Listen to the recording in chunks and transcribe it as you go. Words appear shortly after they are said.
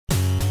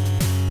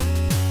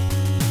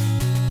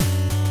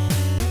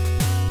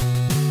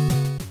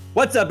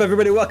What's up,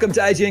 everybody? Welcome to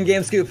IGN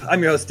Game Scoop.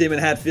 I'm your host, Damon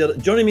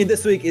Hatfield. Joining me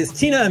this week is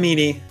Tina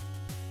Amini,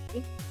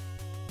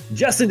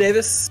 Justin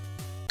Davis,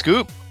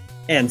 Scoop,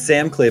 and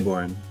Sam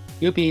Claiborne.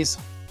 Scoopies.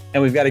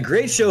 And we've got a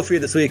great show for you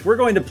this week. We're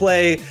going to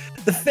play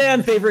the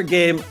fan favorite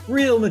game,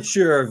 Real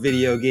Mature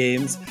Video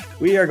Games.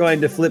 We are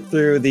going to flip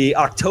through the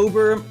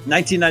October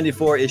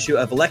 1994 issue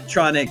of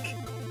Electronic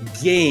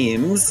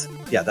Games.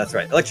 Yeah, that's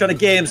right, Electronic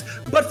Games.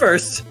 But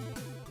first,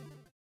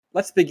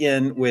 let's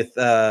begin with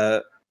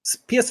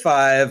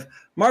PS5,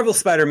 Marvel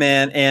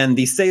Spider-Man, and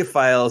the save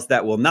files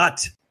that will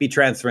not be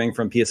transferring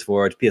from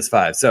PS4 to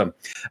PS5. So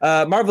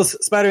Marvel's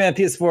Spider-Man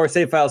PS4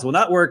 save files will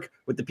not work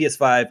with the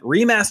PS5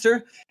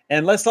 remaster.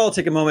 And let's all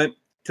take a moment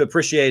to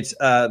appreciate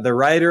the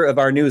writer of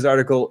our news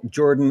article,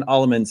 Jordan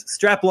Alleman's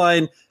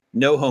strapline,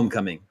 "No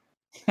Homecoming."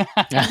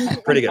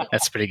 Pretty good.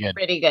 That's pretty good.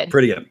 Pretty good.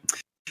 Pretty good.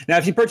 Now,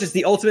 if you purchase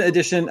the Ultimate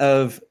Edition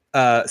of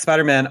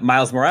Spider-Man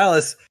Miles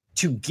Morales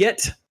to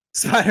get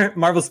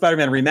Marvel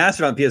Spider-Man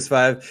Remastered on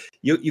PS5,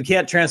 you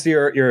can't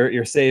transfer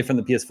your save from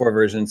the PS4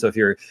 version. So if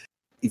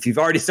you've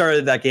already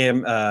started that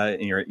game,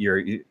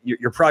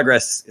 your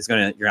progress is you're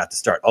gonna have to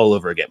start all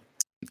over again.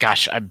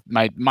 Gosh,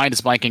 my mind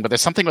is blanking, but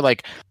there's something with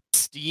like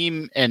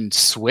Steam and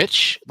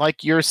Switch,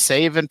 like your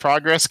save and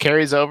progress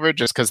carries over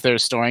just because they're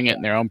storing it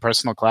in their own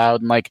personal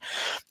cloud. And like,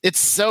 it's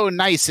so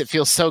nice. It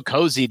feels so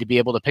cozy to be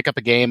able to pick up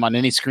a game on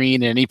any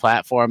screen and any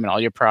platform, and all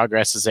your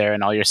progress is there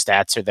and all your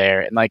stats are there.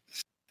 And like,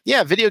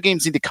 yeah, video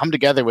games need to come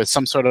together with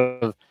some sort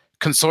of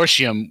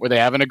consortium where they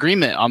have an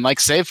agreement on like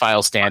save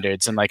file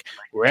standards, and like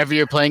wherever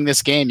you're playing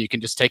this game, you can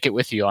just take it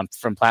with you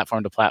from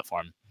platform to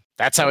platform.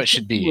 That's how it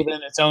should be.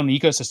 Within its own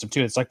ecosystem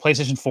too. It's like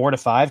PlayStation 4 to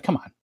 5. Come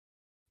on.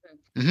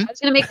 I was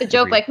going to make the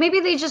joke, like maybe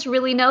they just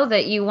really know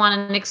that you want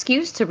an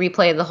excuse to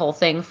replay the whole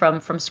thing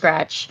from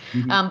scratch.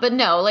 But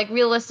no, like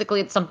realistically,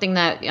 it's something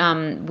that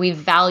we've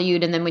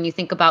valued. And then when you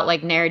think about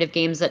like narrative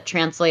games that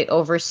translate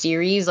over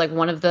series, like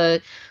one of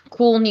the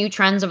cool new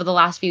trends over the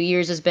last few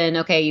years has been,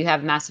 okay, you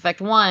have Mass Effect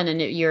 1 and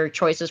your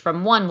choices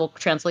from 1 will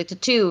translate to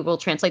 2, will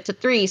translate to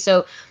 3.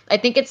 So I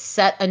think it's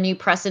set a new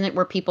precedent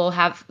where people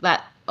have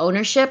that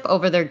ownership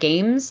over their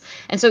games.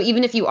 And so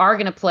even if you are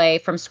going to play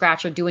from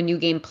scratch or do a new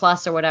game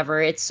plus or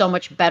whatever, it's so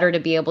much better to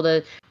be able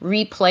to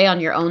replay on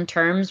your own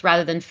terms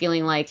rather than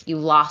feeling like you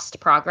lost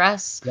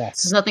progress. Yes.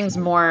 Because nothing's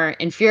more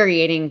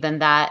infuriating than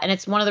that. And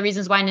it's one of the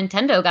reasons why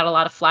Nintendo got a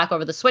lot of flack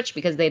over the Switch,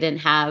 because they didn't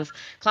have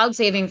cloud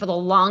saving for the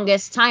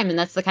longest time. And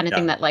that's the kind of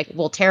thing that like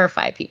will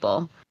terrify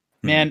people.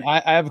 Man,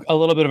 I have a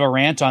little bit of a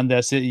rant on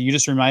this. You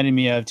just reminded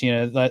me of,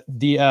 Tina, that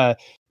the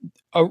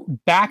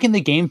back in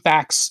the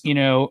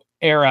GameFAQs,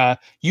 era,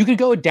 you could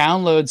go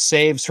download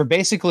saves for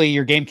basically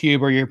your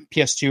GameCube or your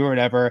PS2 or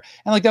whatever.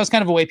 And like that was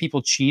kind of a way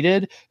people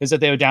cheated, is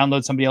that they would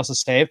download somebody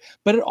else's save.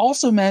 But it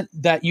also meant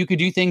that you could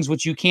do things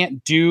which you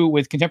can't do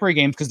with contemporary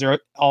games because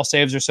all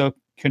saves are so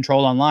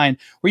controlled online,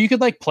 where you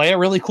could like play a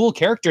really cool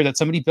character that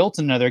somebody built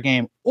in another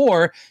game.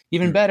 Or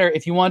even better,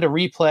 if you wanted to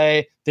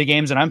replay the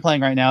games that I'm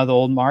playing right now, the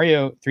old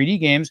Mario 3D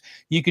games,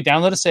 you could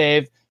download a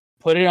save,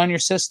 put it on your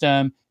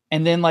system,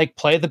 and then like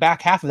play the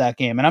back half of that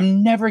game. And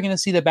I'm never going to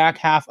see the back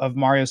half of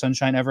Mario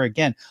Sunshine ever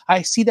again.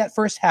 I see that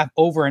first half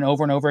over and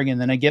over and over again,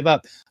 then I give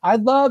up.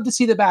 I'd love to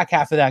see the back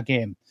half of that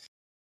game.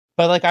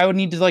 But like I would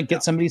need to like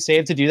get somebody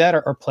saved to do that,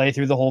 or play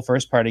through the whole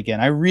first part again.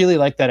 I really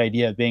like that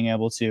idea of being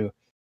able to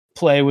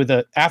play with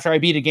after I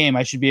beat a game,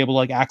 I should be able to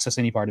like access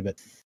any part of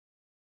it.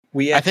 I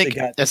was just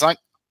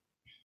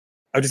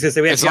going to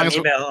say, we have an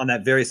email on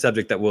that very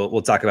subject that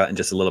we'll talk about in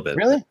just a little bit.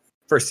 Really?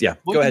 First, yeah.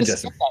 Go ahead,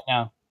 Justin.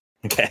 Now.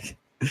 Okay.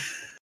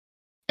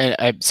 And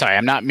I'm sorry,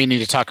 I'm not meaning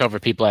to talk over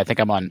people. I think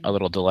I'm on a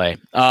little delay.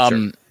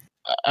 Sure.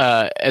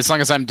 As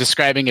long as I'm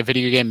describing a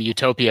video game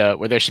utopia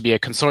where there should be a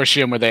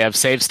consortium where they have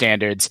save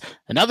standards.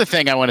 Another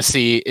thing I want to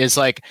see is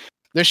like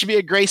there should be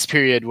a grace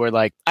period where,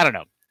 like, I don't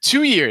know,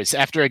 2 years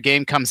after a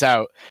game comes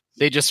out,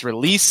 they just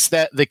release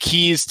the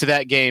keys to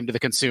that game to the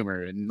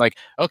consumer, and like,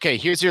 okay,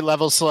 here's your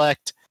level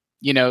select.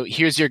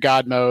 Here's your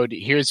God mode.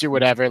 Here's your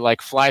whatever.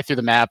 Like, fly through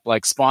the map.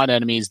 Like, spawn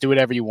enemies. Do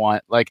whatever you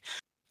want. Like.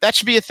 That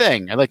should be a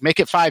thing. Or like, make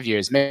it 5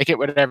 years, make it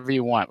whatever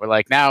you want. We're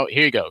like, now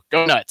here you go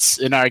nuts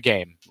in our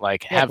game.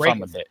 Like, have fun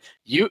with it.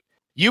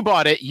 You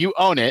bought it, you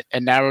own it,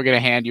 and now we're gonna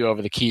hand you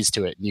over the keys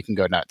to it, and you can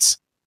go nuts.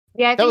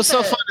 Yeah, that was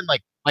so fun. In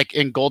like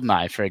in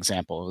GoldenEye, for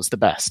example, it was the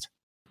best.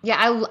 Yeah,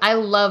 I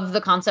love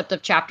the concept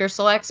of chapter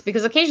selects,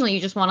 because occasionally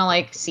you just want to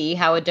like see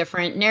how a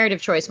different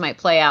narrative choice might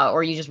play out,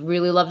 or you just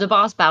really love the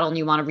boss battle and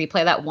you want to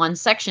replay that one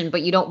section,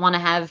 but you don't want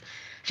to have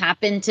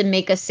happen to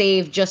make a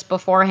save just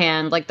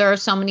beforehand. Like there are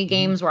so many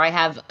games where I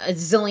have a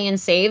zillion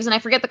saves and I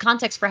forget the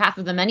context for half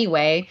of them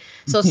anyway.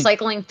 So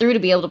cycling through to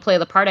be able to play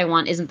the part I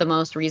want isn't the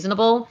most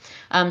reasonable.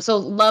 So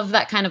love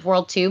that kind of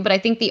world too. But I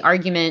think the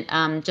argument,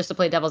 just to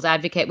play devil's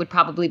advocate, would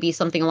probably be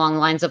something along the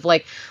lines of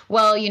like,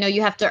 well,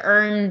 you have to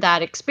earn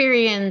that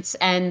experience,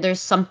 and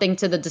there's something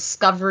to the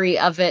discovery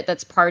of it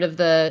that's part of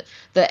the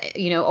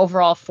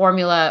overall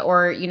formula,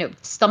 or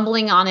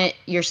stumbling on it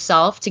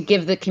yourself to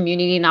give the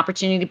community an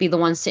opportunity to be the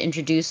ones to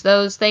introduce introduce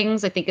those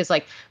things, I think is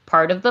like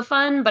part of the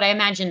fun. But I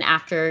imagine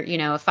after, you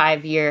know, a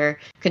 5-year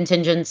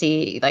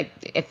contingency, like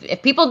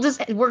if people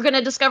just were going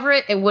to discover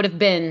it, it would have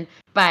been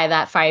by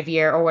that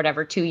 5-year or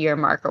whatever 2-year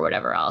mark or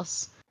whatever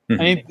else. I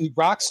mean,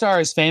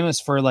 Rockstar is famous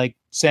for like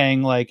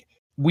saying like,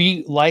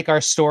 we like our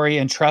story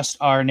and trust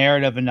our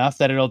narrative enough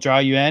that it'll draw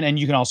you in, and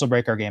you can also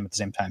break our game at the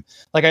same time.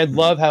 Like, I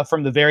love how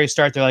from the very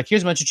start, they're like,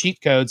 here's a bunch of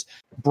cheat codes,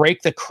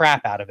 break the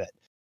crap out of it.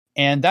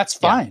 And that's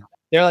fine. Yeah.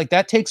 They're like,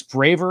 that takes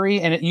bravery.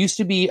 And it used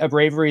to be a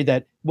bravery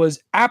that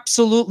was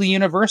absolutely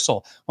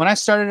universal. When I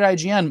started at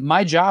IGN,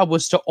 my job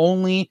was to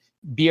only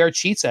be our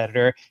cheats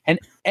editor. And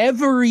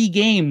every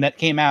game that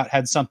came out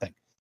had something.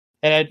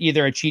 It had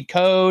either a cheat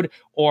code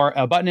or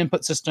a button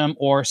input system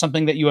or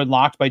something that you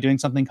unlocked by doing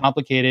something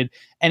complicated.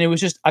 And it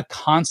was just a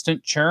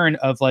constant churn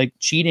of like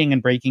cheating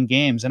and breaking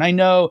games. And I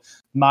know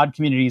mod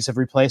communities have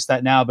replaced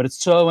that now, but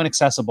it's so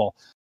inaccessible.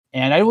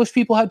 And I wish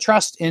people had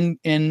trust in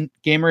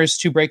gamers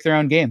to break their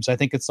own games. I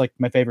think it's like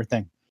my favorite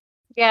thing.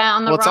 Yeah.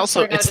 On the it's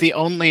also, it's the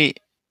only,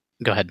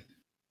 go ahead.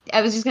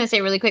 I was just going to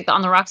say really quick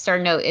on the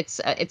Rockstar note,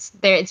 it's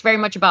very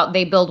much about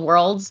they build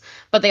worlds,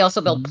 but they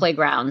also build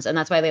playgrounds, and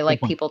that's why they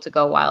like people to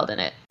go wild in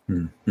it.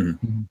 What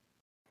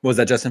was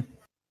that, Justin?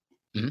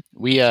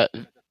 We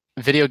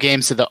video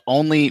games are the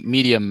only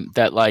medium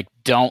that like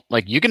don't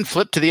like you can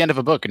flip to the end of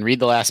a book and read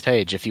the last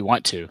page if you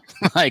want to.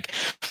 Like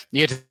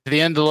you get to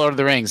the end of Lord of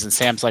the Rings and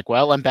Sam's like,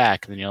 well, I'm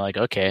back. And then you're like,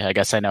 okay, I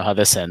guess I know how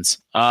this ends.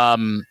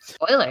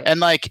 Spoiler.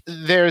 And like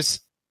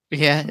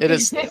yeah, it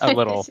is a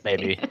little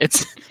maybe.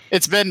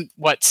 It's been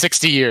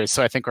 60 years,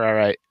 so I think we're all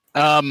right.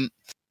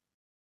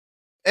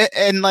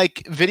 And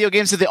like video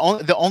games are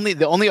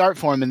the only art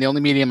form and the only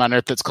medium on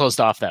earth that's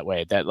closed off that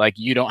way, that like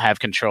you don't have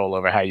control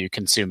over how you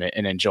consume it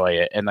and enjoy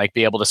it and like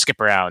be able to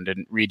skip around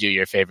and redo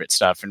your favorite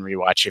stuff and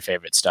rewatch your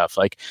favorite stuff.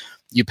 Like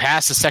you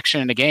pass a section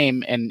in a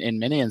game and in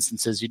many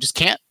instances you just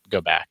can't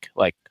go back.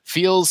 Like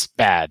feels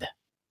bad.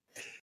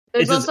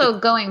 There's also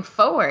going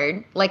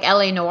forward, like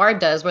LA Noire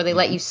does, where they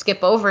let you skip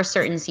over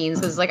certain scenes.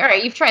 Because it's like, all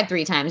right, you've tried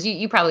 3 times.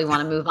 You probably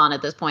want to move on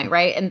at this point,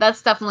 right? And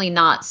that's definitely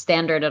not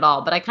standard at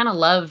all. But I kind of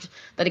loved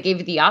that it gave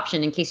you the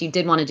option in case you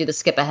did want to do the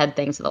skip ahead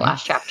thing to the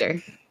last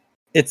chapter.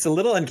 It's a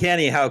little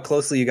uncanny how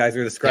closely you guys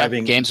are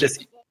describing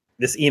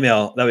this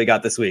email that we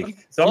got this week.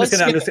 So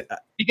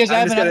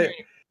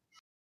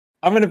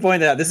I'm going to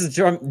point out, this is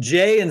from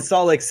Jay in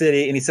Salt Lake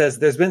City, and he says,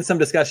 there's been some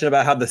discussion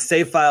about how the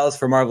save files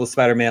for Marvel's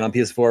Spider-Man on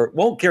PS4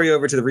 won't carry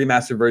over to the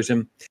remastered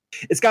version.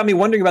 It's got me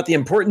wondering about the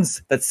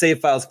importance that save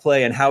files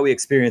play and how we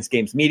experience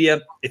games media.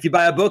 If you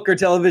buy a book or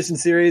television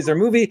series or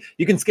movie,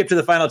 you can skip to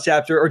the final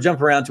chapter or jump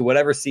around to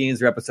whatever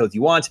scenes or episodes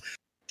you want.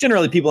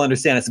 Generally, people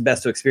understand it's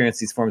best to experience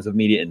these forms of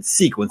media in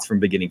sequence from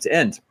beginning to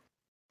end.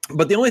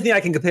 But the only thing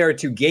I can compare it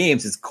to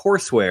games is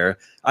courseware.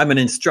 I'm an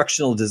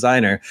instructional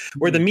designer,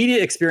 where the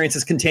media experience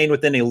is contained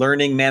within a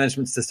learning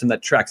management system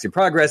that tracks your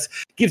progress,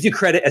 gives you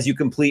credit as you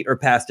complete or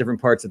pass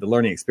different parts of the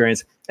learning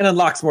experience, and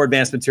unlocks more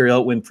advanced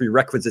material when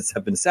prerequisites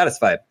have been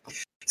satisfied.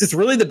 Is this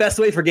really the best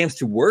way for games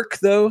to work,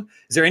 though?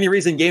 Is there any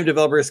reason game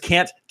developers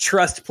can't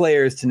trust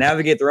players to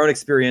navigate their own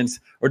experience,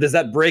 or does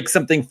that break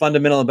something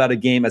fundamental about a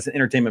game as an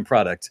entertainment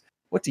product?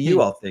 What do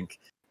you all think?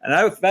 And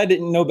if I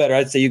didn't know better,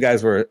 I'd say you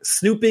guys were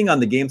snooping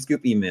on the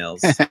GameScoop emails.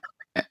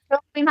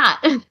 Probably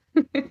not.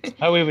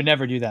 Oh, we would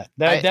never do that.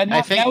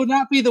 That would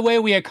not be the way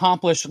we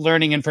accomplish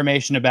learning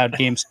information about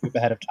GameScoop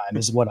ahead of time,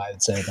 is what I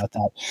would say about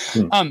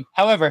that.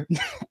 However,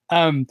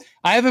 I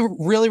have a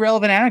really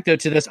relevant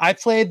anecdote to this. I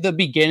played the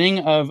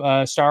beginning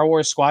of Star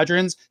Wars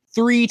Squadrons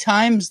 3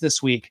 times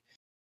this week.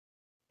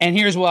 And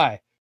here's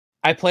why.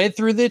 I played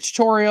through the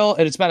tutorial,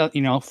 and it's about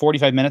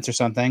 45 minutes or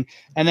something,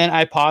 and then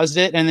I paused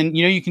it, and then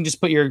you can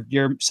just put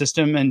your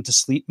system into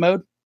sleep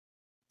mode,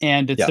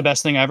 and it's the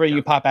best thing ever.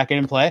 You pop back in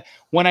and play.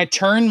 When I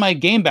turned my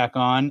game back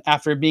on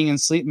after being in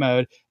sleep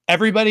mode,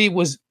 every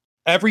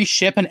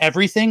ship and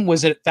everything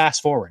was at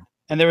fast forward,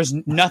 and there was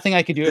nothing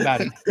I could do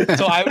about it.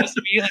 So I would just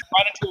immediately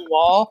run into a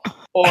wall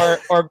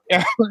or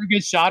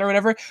get shot or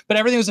whatever, but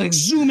everything was like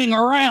zooming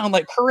around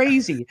like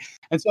crazy,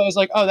 and so I was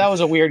like, oh, that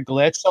was a weird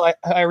glitch. So I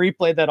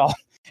replayed that all.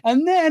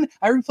 And then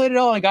I replayed it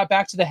all and I got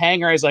back to the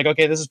hangar. I was like,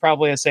 okay, this is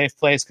probably a safe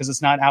place because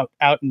it's not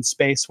out in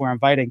space where I'm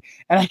fighting.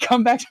 And I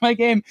come back to my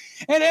game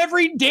and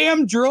every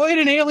damn droid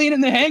and alien in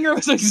the hangar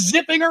was like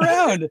zipping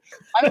around.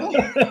 I'm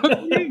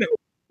like,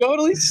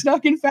 totally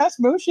stuck in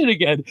fast motion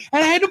again.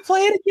 And I had to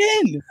play it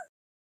again.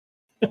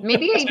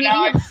 Maybe you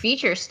had a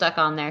feature stuck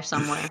on there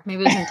somewhere.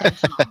 Maybe it was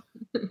intentional.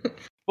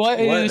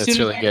 That's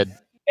really good.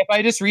 If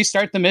I just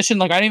restart the mission,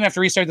 like I didn't even have to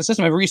restart the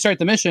system. If I restart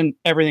the mission,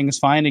 everything is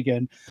fine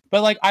again.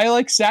 But like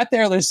I sat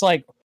there just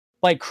like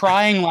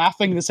crying,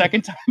 laughing the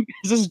second time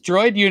because this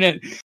droid unit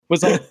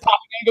was like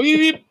popping and go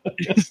beep,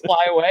 beep, just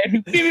fly away,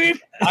 beep, beep,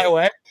 fly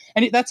away,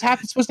 and that's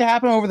supposed to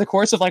happen over the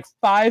course of like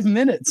 5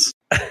 minutes.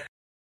 It's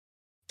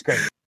great.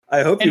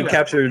 I hope you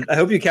captured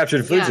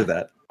footage of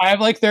that. I have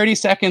like 30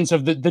 seconds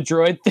of the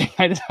droid thing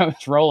I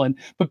was rolling,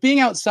 but being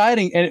outside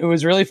and it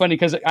was really funny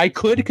because I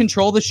could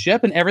control the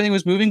ship and everything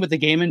was moving, but the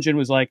game engine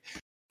was like,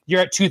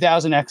 "You're at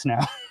 2000x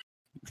now."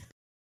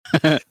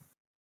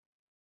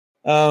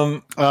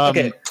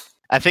 Okay.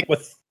 I think Go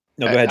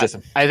ahead,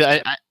 Justin.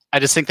 I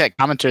just think that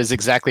commenter is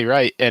exactly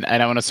right. And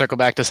I want to circle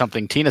back to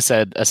something Tina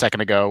said a second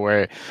ago,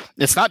 where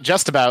it's not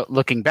just about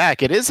looking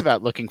back. It is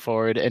about looking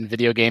forward. And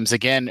video games,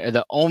 again, are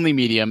the only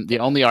medium, the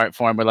only art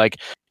form where like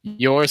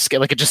your skill,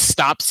 like it just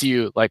stops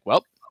you. Like,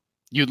 well,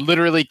 you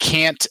literally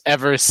can't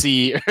ever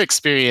see or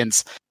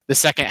experience the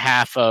second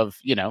half of,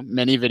 you know,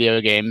 many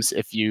video games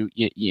if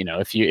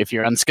if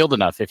you're unskilled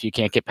enough, if you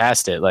can't get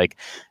past it. Like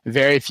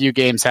very few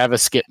games have a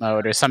skip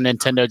mode, or some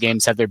Nintendo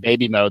games have their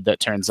baby mode that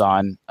turns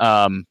on.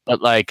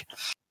 But like,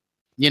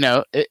 you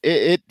know,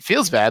 it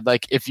feels bad.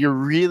 Like if you're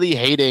really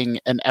hating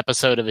an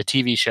episode of a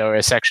TV show or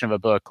a section of a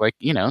book, like,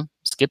 you know,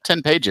 skip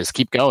 10 pages,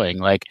 keep going.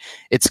 Like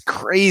it's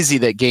crazy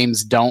that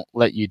games don't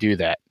let you do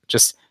that.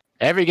 Just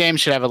every game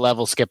should have a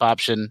level skip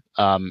option.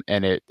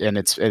 And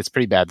it's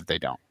pretty bad that they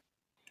don't.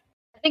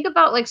 Think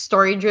about like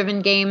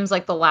story-driven games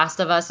like The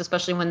Last of Us,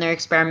 especially when they're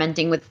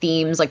experimenting with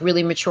themes, like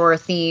really mature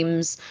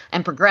themes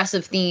and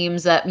progressive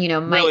themes that, you know,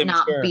 might really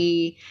not mature.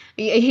 Be.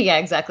 Yeah,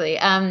 exactly.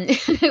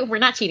 We're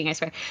not cheating, I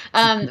swear.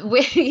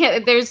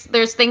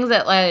 There's things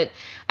that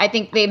I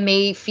think they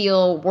may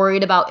feel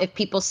worried about if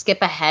people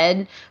skip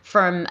ahead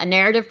from a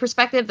narrative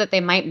perspective, that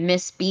they might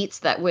miss beats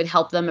that would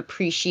help them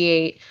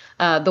appreciate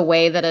the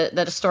way that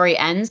a story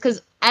ends.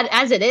 Because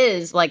as it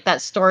is, like that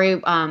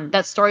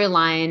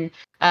storyline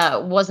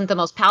wasn't the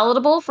most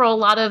palatable for a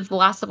lot of The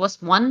Last of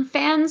Us 1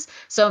 fans.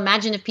 So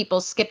imagine if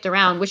people skipped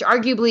around, which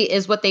arguably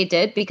is what they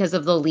did because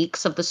of the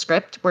leaks of the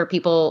script where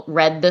people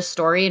read the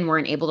story and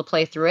weren't able to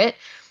play through it.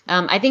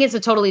 I think it's a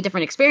totally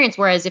different experience.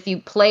 Whereas if you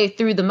play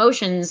through the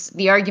motions,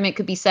 the argument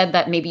could be said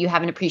that maybe you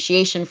have an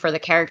appreciation for the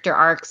character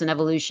arcs and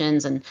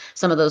evolutions and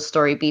some of those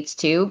story beats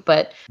too.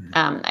 But,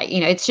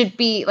 it should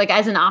be like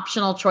as an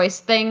optional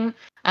choice thing.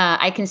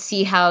 I can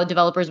see how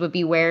developers would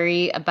be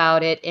wary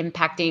about it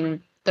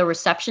impacting the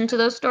reception to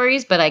those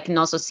stories. But I can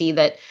also see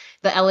that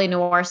the LA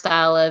Noire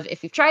style of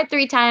if you've tried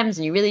 3 times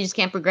and you really just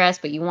can't progress,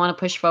 but you want to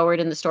push forward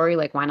in the story,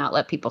 like why not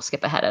let people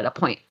skip ahead at a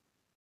point?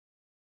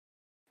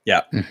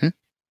 Yeah. Mm-hmm.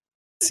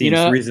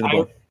 Seems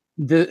reasonable.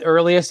 The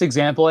earliest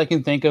example I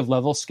can think of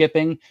level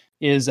skipping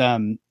is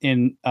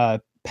in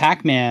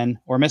Pac-Man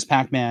or Miss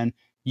Pac-Man.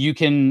 You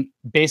can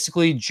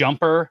basically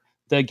jumper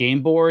the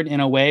game board in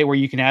a way where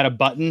you can add a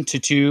button to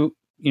 2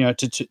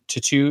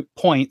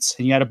 points,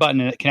 and you add a button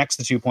and it connects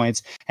the 2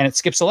 points and it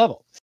skips a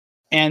level.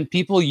 And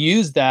people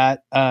use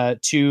that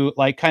to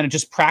like kind of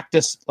just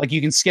practice. Like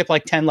you can skip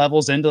like 10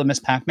 levels into the Miss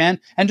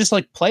Pac-Man and just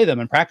like play them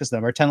and practice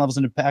them, or 10 levels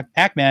into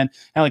Pac-Man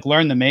and like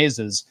learn the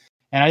mazes.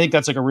 And I think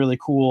that's like a really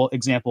cool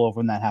example of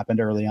when that happened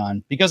early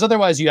on, because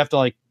otherwise you have to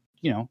like,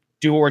 you know,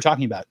 do what we're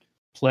talking about,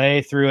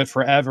 play through it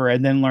forever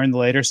and then learn the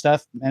later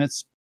stuff. And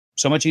it's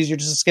so much easier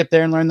just to skip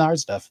there and learn the hard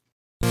stuff.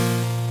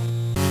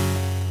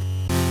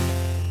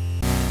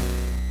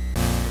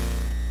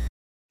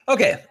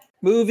 Okay,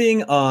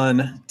 moving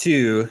on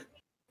to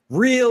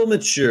real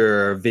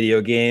mature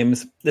video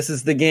games. This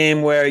is the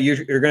game where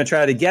you're going to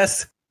try to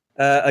guess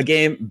a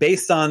game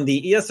based on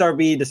the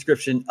ESRB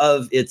description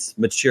of its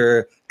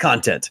mature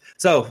content.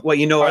 So what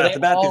you know right off the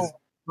bat is...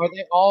 Are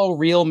they all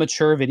real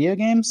mature video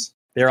games?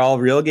 They're all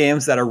real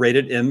games that are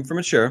rated M for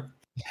mature.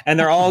 And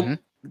they're all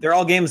they're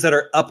all games that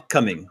are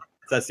upcoming.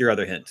 So that's your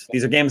other hint.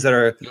 These are games that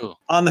are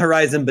on the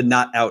horizon but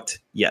not out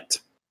yet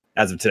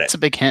as of today. That's a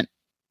big hint.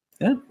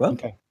 Yeah, well,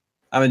 okay.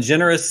 I'm a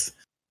generous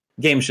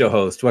game show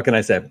host. What can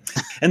I say?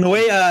 And the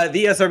way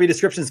the ESRB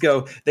descriptions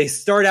go, they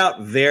start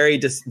out very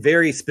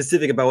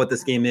specific about what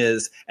this game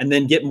is and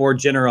then get more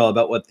general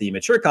about what the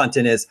mature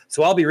content is.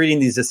 So I'll be reading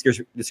these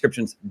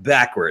descriptions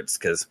backwards,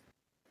 because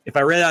if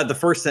I read out the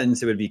first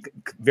sentence, it would be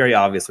very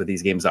obvious what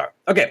these games are.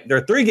 Okay, there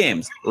are 3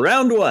 games.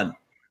 Round 1.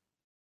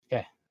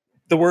 Okay.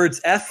 The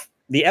words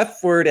the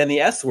F word and the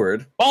S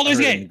word. Baldur's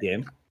Gate.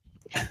 Game.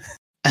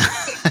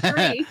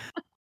 3.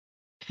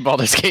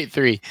 Baldur's Gate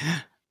 3.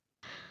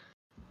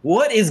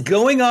 What is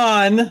going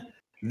on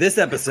this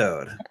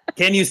episode?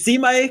 Can you see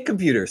my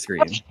computer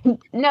screen?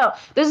 No,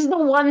 this is the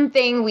one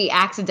thing we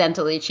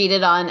accidentally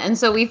cheated on. And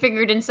so we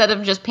figured instead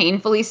of just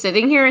painfully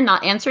sitting here and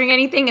not answering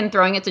anything and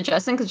throwing it to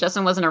Justin, because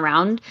Justin wasn't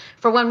around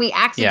for when we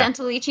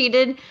accidentally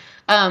cheated.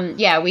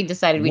 We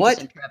decided we'd just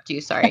interrupt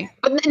you. Sorry.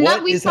 But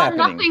we saw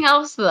nothing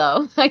else,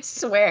 though. I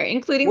swear,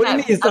 including what that.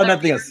 What do you mean you saw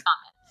nothing else?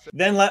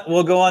 Then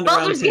we'll go on to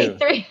Baldur's round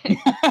 2. Gate 3.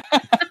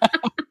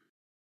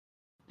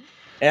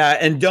 Yeah,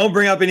 and don't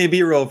bring up any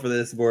B-roll for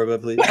this, Borba,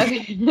 please.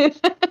 Okay.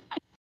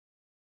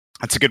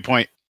 That's a good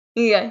point.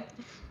 Yeah.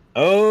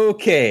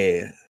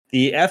 Okay.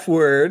 The F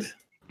word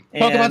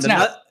and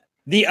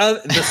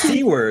the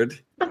C word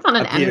That's not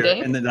an M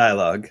game. in the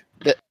dialogue.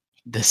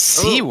 The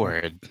C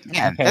word?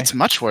 Man, that's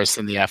much worse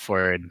than the F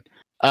word.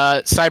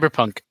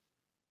 Cyberpunk.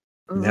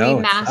 No,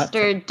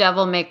 Remastered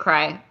Devil May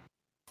Cry.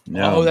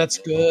 No. Oh, that's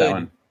good.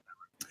 That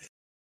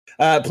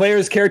one.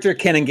 Player's character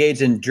can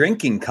engage in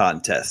drinking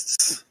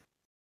contests.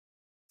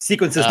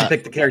 Sequences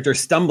depict the character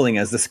stumbling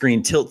as the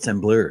screen tilts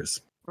and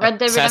blurs. Red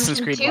Dead Assassin's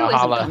Redemption Creed 2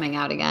 Valhalla. isn't coming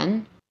out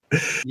again.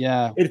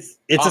 Yeah. It's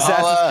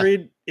Assassin's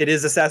Creed. It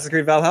is Assassin's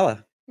Creed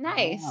Valhalla.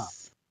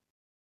 Nice.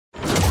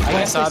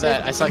 I saw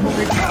that. I saw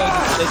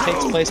it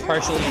takes place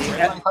partially.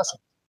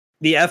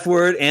 The F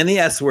word and the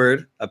S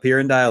word appear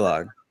in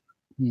dialogue.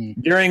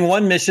 During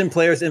one mission,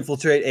 players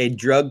infiltrate a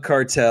drug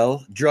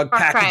cartel. Drug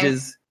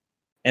packages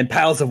and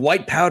piles of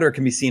white powder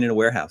can be seen in a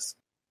warehouse.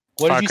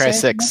 What Far did you Cry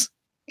say? 6.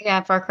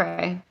 Yeah, Far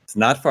Cry. It's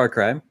not Far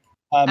Cry.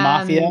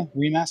 Mafia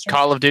remaster.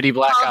 Call of Duty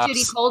Black Call Ops. of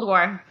Duty Cold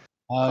War.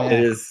 Oh,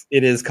 yeah.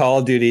 It is Call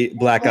of Duty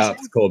Black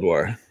Ops Cold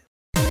War.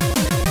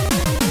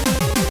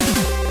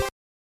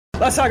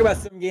 Let's talk about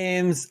some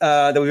games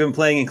that we've been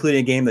playing, including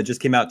a game that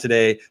just came out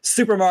today,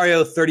 Super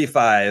Mario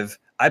 35.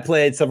 I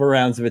played several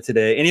rounds of it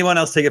today. Anyone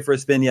else take it for a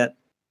spin yet?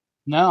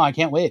 No, I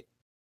can't wait.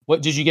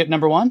 What did you get?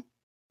 Number 1?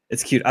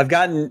 It's cute. I've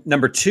gotten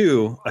number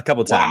 2 a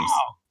couple times,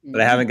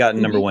 but I haven't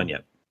gotten number 1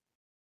 yet.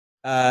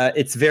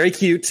 It's very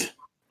cute.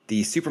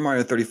 The Super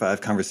Mario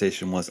 35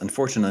 conversation was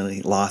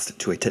unfortunately lost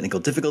to a technical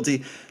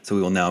difficulty, so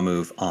we will now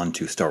move on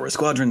to Star Wars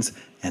Squadrons,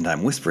 and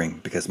I'm whispering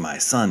because my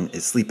son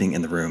is sleeping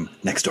in the room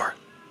next door.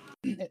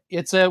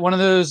 It's one of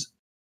those,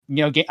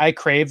 I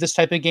crave this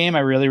type of game. I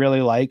really,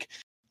 really like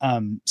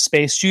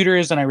space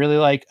shooters, and I really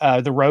like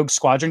the Rogue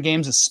Squadron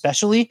games,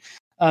 especially.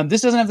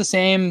 This doesn't have the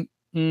same.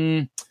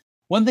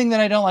 One thing that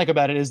I don't like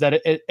about it is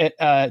that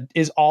it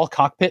is all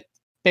cockpit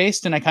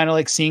based, and I kind of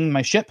like seeing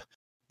my ship.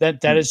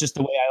 That is just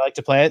the way I like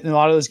to play it. And a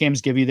lot of those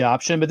games give you the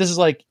option, but this is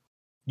like,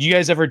 do you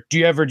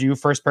ever do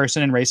first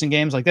person in racing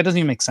games? Like that doesn't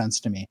even make sense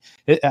to me.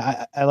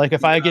 I like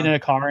if I get in a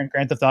car in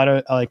Grand Theft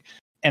Auto,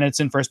 and it's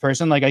in first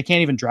person, like I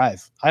can't even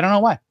drive. I don't know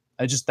why.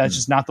 That's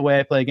just not the way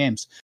I play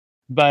games.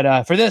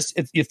 But for this,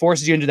 it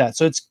forces you into that.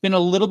 So it's been a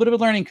little bit of a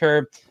learning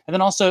curve. And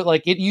then also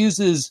like it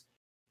uses,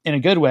 in a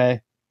good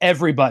way,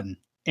 every button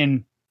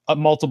in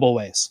multiple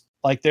ways.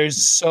 Like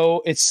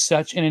it's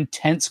such an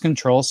intense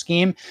control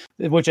scheme,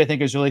 which I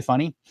think is really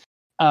funny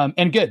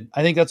and good.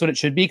 I think that's what it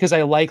should be because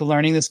I like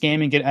learning this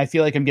game and I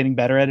feel like I'm getting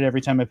better at it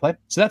every time I play.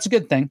 So that's a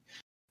good thing.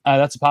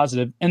 That's a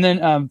positive. And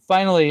then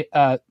finally,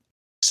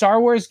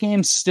 Star Wars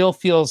games still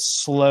feel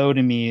slow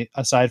to me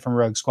aside from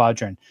Rogue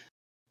Squadron.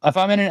 If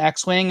I'm in an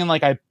X-Wing and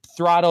like I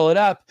throttle it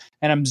up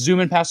and I'm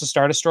zooming past a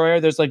Star Destroyer,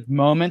 there's like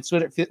moments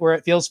where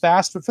it feels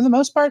fast, but for the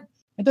most part,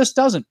 it just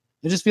doesn't.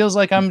 It just feels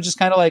like I'm just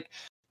kind of like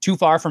too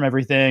far from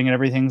everything and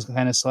everything's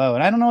kind of slow.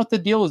 And I don't know what the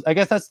deal is. I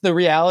guess that's the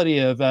reality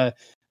of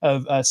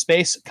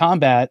space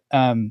combat.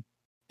 In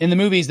the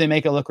movies, they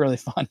make it look really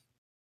fun.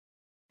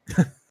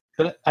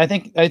 But I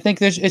think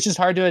it's just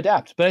hard to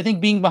adapt. But I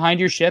think being behind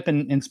your ship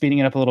and speeding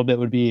it up a little bit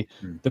would be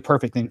the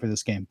perfect thing for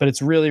this game. But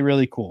it's really,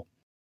 really cool.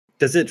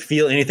 Does it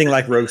feel anything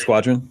like Rogue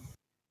Squadron?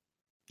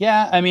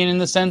 Yeah, I mean, in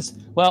the sense,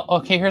 well,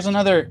 okay, here's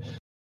another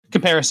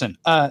comparison.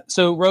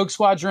 So Rogue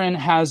Squadron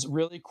has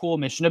really cool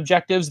mission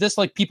objectives. This,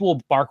 like, people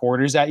will bark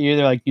orders at you.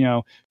 They're like,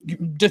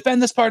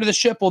 defend this part of the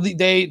ship. Well,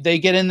 they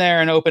get in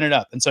there and open it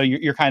up. And so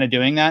you're kind of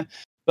doing that.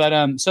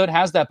 But so it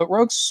has that. But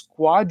Rogue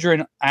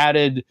Squadron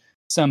added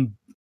some.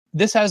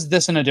 This has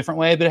this in a different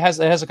way, but it has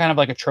a kind of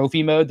like a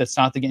trophy mode that's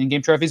not the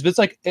in-game trophies, but it's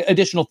like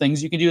additional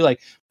things you can do,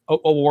 like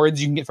awards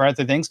you can get for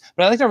other things.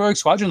 But I like that Rogue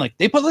Squadron, like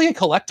they put like a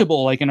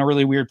collectible like in a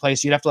really weird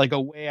place. You'd have to like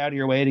go way out of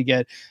your way to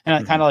get,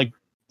 and kind of like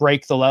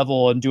break the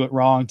level and do it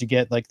wrong to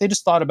get. Like they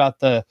thought about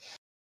the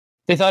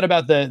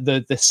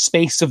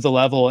space of the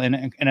level in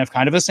a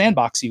kind of a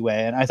sandboxy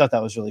way, and I thought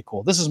that was really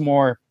cool. This is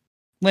more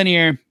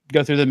linear,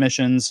 go through the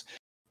missions,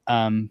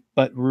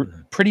 but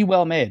pretty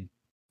well made.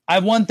 I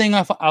have one thing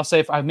I'll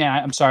say.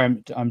 I'm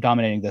sorry, I'm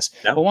dominating this.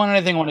 No. But one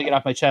other thing I want to get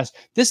off my chest.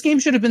 This game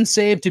should have been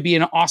saved to be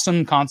an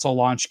awesome console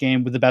launch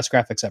game with the best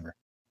graphics ever.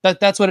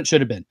 That's what it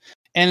should have been.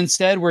 And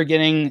instead, we're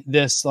getting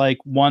this like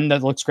one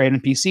that looks great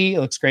in PC. It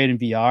looks great in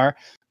VR.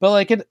 But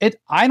like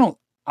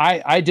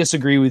I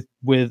disagree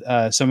with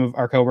some of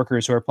our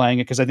coworkers who are playing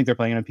it because I think they're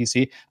playing it on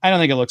PC. I don't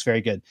think it looks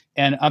very good.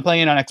 And I'm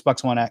playing it on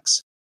Xbox One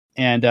X.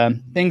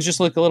 And things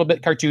just look a little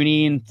bit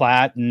cartoony and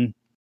flat. And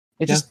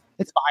it's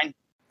fine.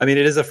 I mean,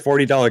 it is a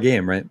 $40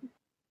 game, right?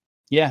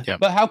 Yeah.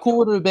 But how cool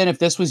would it have been if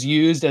this was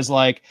used as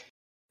like,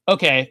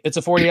 okay, it's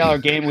a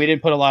 $40 game. We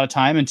didn't put a lot of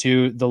time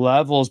into the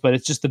levels, but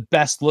it's just the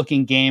best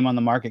looking game on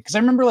the market. Because I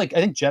remember, like, I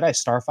think Jedi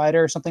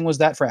Starfighter or something was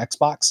that for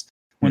Xbox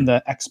when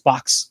the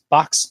Xbox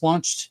box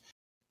launched.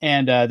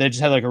 And they just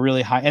had like a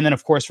really high. And then,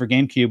 of course, for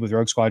GameCube with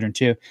Rogue Squadron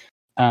 2,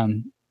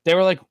 they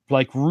were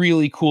like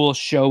really cool,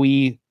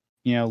 showy,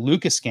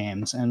 Lucas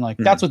games. And like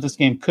that's what this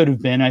game could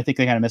have been. I think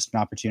they kind of missed an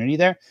opportunity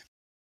there.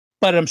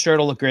 But I'm sure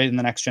it'll look great in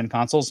the next gen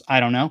consoles. I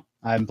don't know.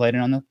 I haven't played it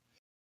on them.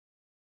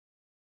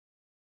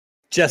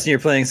 Justin, you're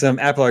playing some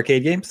Apple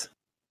Arcade games?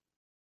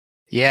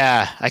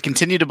 Yeah, I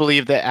continue to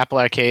believe that Apple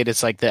Arcade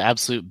is like the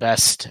absolute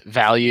best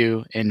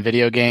value in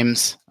video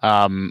games.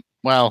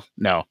 Well,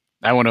 no.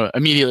 I want to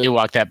immediately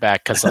walk that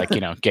back because, like,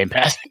 Game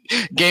Pass.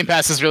 Game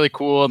Pass is really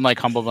cool and like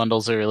Humble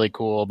Bundles are really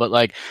cool. But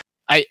like,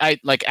 I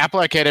like Apple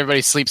Arcade.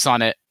 Everybody sleeps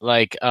on it.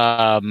 Like,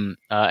 and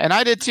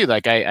I did too.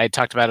 Like, I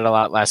talked about it a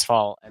lot last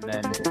fall. And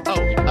then,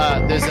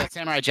 there's a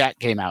Samurai Jack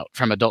came out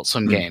from Adult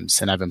Swim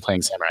Games, and I've been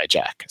playing Samurai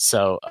Jack.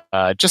 So,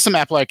 just some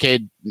Apple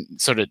Arcade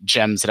sort of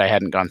gems that I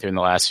hadn't gone through in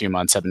the last few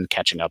months. I've been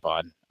catching up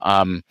on.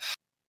 I've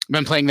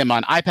been playing them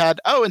on iPad.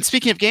 Oh, and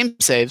speaking of game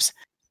saves,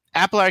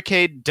 Apple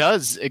Arcade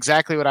does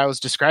exactly what I was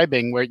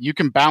describing, where you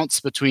can bounce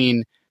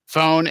between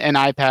phone and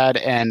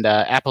iPad and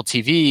Apple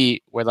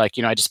TV, where like,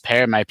 I just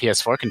pair my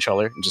PS4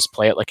 controller and just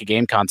play it like a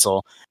game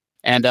console.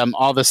 And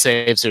all the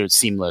saves are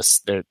seamless.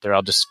 They're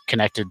all just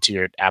connected to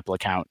your Apple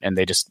account, and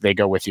they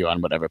go with you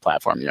on whatever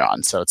platform you're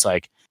on. So it's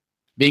like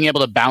being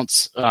able to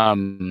bounce.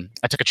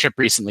 I took a trip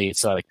recently,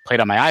 so I played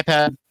on my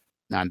iPad.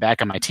 Now I'm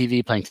back on my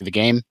TV playing through the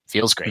game.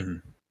 Feels great.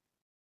 Mm-hmm.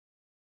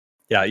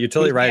 Yeah, you're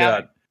totally right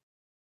about.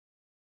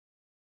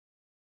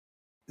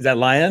 Is that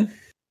Lion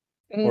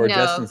or No.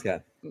 Justin's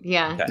cat?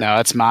 Yeah. Okay. No,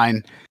 it's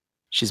mine.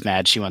 She's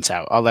mad. She wants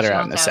out. I'll let her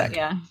out in a sec.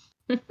 Yeah.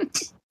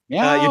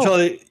 Yeah,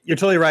 You're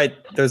totally right.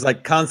 There's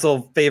like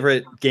console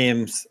favorite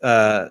games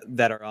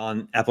that are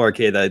on Apple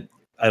Arcade that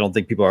I don't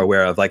think people are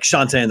aware of, like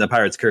Shantae and the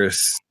Pirate's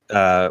Curse,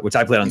 which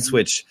I played on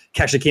Switch.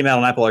 Actually came out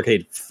on Apple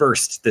Arcade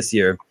first this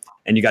year,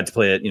 and you got to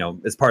play it,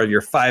 as part of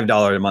your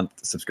 $5 a month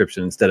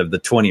subscription instead of the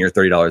 $20 or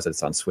 $30 that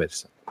it's on Switch.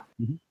 So.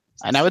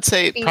 And I would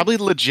say probably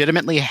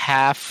legitimately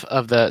half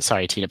of the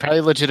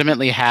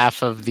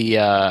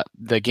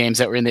games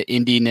that were in the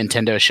Indie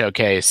Nintendo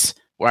Showcase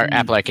were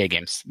Apple Arcade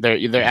games.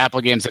 They're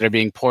Apple games that are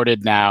being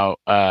ported now,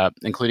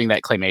 including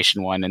that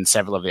Claymation one and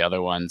several of the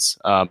other ones.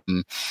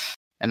 And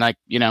like,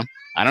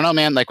 I don't know,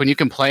 man. Like when you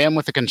can play them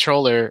with a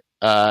controller,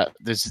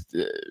 there's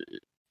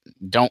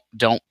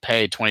don't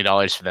pay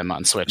 $20 for them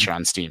on Switch or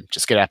on Steam.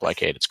 Just get Apple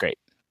Arcade. It's great.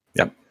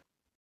 Yep.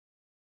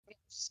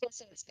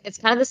 It's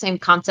kind of the same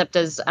concept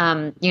as for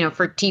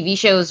TV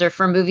shows or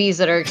for movies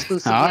that are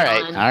exclusively all on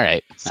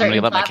right. I'm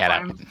gonna let my cat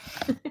out.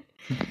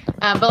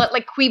 But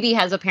like Quibi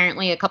has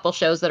apparently a couple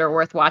shows that are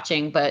worth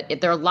watching, but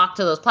they're locked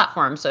to those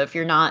platforms. So if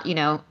you're not,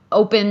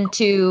 open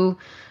to,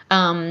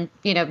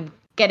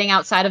 getting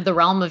outside of the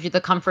realm of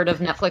the comfort of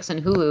Netflix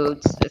and Hulu,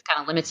 it kind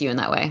of limits you in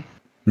that way.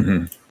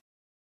 Mm-hmm.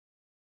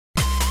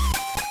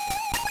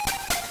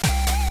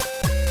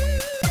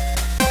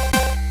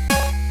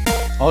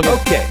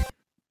 Okay.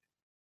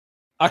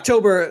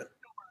 October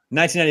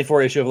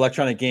 1994 issue of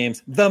Electronic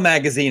Games, the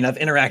magazine of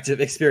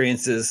interactive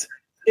experiences.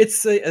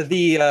 It's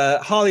the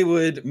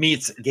Hollywood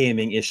meets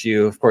gaming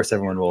issue. Of course,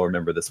 everyone will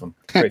remember this one.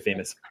 Very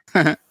famous.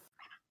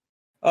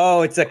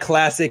 Oh, it's a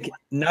classic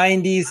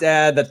 90s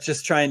ad that's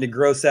just trying to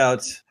gross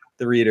out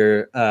the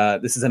reader.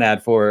 This is an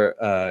ad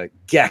for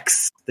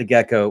Gex, the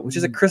Gecko, which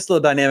is a Crystal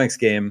Dynamics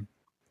game.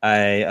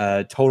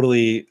 I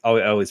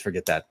always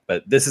forget that.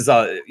 But this is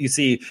you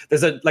see,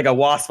 there's a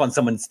wasp on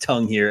someone's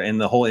tongue here, and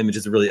the whole image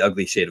is a really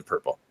ugly shade of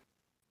purple.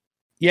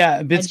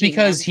 Yeah, but it's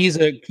because he's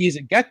a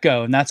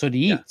gecko, and that's what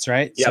he eats,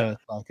 right? Yep. So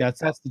like,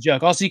 that's the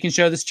joke. Also, you can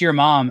show this to your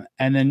mom,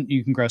 and then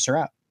you can gross her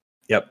out.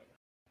 Yep,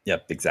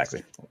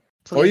 exactly.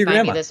 Please or your buy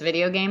grandma. me this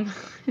video game.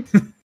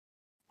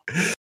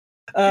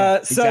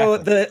 So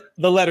the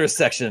letters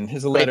section.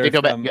 Here's a letter. Wait,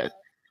 go back.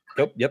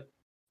 Oh, yep.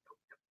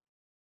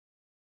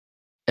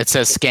 It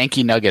says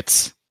Skanky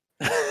Nuggets.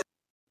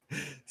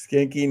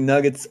 Skanky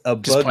Nuggets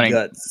of bug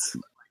guts.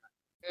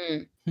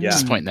 Yeah.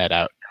 Just pointing that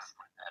out.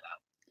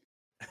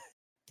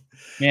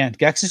 Man,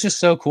 Gex is just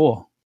so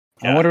cool.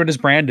 Yeah. I wonder what his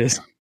brand is.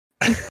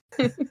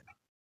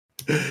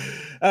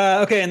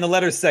 Okay, in the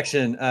letters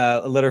section,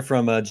 a letter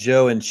from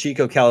Joe in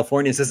Chico,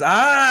 California says,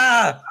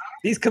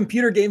 these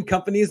computer game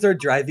companies are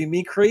driving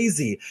me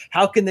crazy.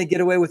 How can they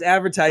get away with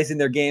advertising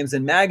their games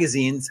in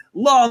magazines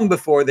long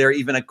before they're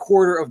even a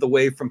quarter of the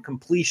way from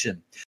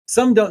completion?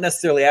 Some don't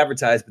necessarily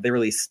advertise, but they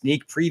release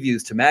sneak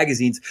previews to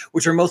magazines,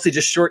 which are mostly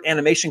just short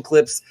animation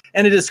clips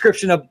and a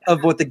description of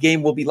what the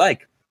game will be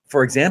like.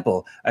 For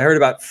example, I heard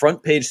about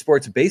Front Page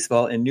Sports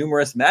Baseball in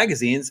numerous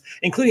magazines,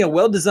 including a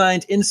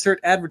well-designed insert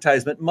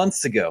advertisement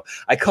months ago.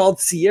 I called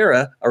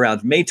Sierra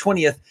around May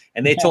 20th,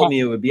 and they told me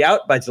it would be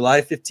out by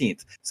July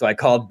 15th. So I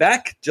called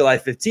back July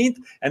 15th,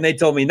 and they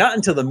told me not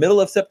until the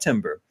middle of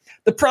September.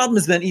 The problem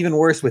has been even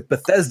worse with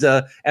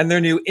Bethesda and their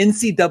new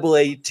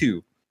NCAA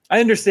 2.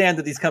 I understand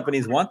that these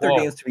companies want their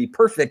games to be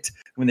perfect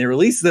when they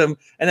release them,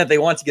 and that they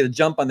want to get a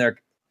jump on their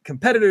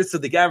competitors so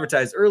they can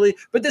advertise early,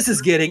 but this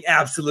is getting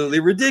absolutely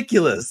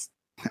ridiculous.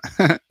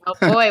 Oh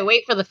boy,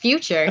 wait for the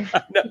future.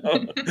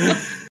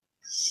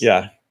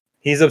 Yeah,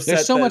 he's upset.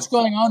 There's so much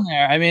going on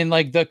there. I mean,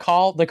 like the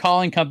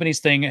calling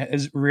companies thing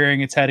is rearing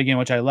its head again,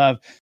 which I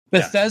love.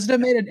 Bethesda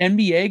made an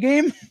NBA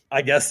game?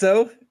 I guess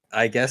so.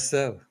 That's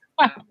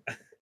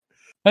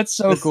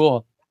so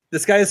cool.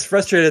 This guy is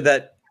frustrated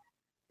that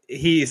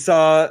he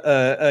saw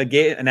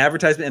an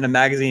advertisement in a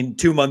magazine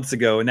 2 months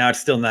ago, and now it's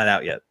still not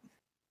out yet.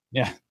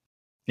 Yeah.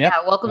 Yeah,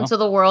 welcome to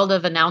the world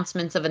of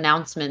announcements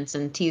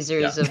and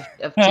teasers of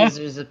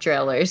teasers of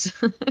trailers.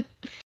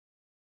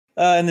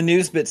 In the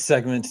news bit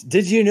segment,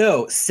 did you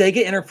know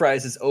Sega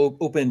Enterprises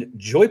opened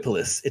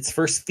Joypolis, its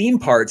first theme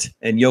park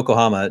in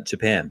Yokohama,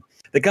 Japan?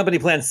 The company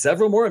plans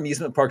several more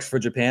amusement parks for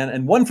Japan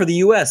and one for the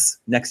US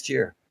next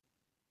year.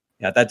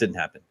 Yeah, that didn't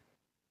happen.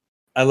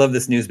 I love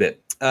this news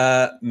bit.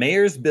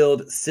 Mayors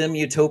build Sim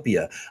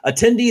Utopia.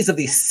 Attendees of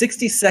the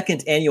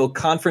 62nd Annual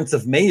Conference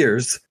of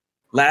Mayors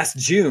last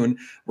June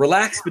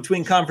relaxed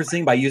between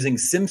conferencing by using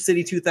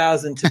SimCity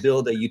 2000 to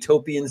build a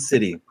utopian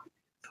city.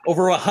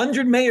 Over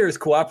 100 mayors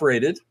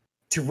cooperated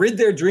to rid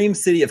their dream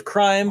city of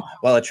crime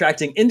while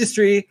attracting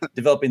industry,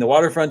 developing the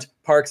waterfront,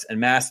 parks, and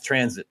mass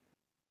transit.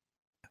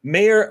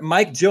 Mayor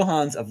Mike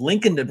Johans of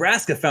Lincoln,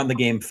 Nebraska found the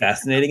game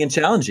fascinating and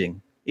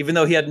challenging, even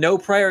though he had no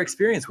prior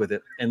experience with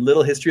it and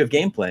little history of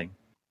game playing.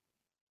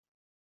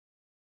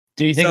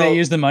 Do you think they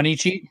used the money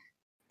cheat?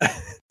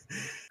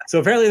 So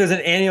apparently there's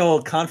an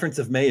annual conference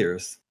of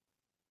mayors,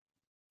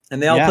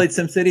 and they all played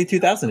SimCity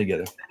 2000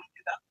 together.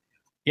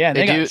 Yeah,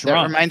 they got drunk.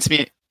 That reminds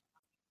me.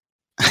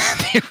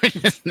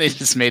 They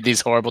just made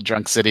these horrible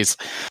drunk cities.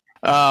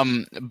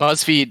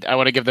 BuzzFeed, I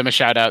want to give them a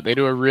shout out. They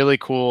do a really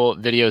cool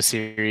video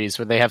series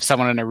where they have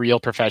someone in a real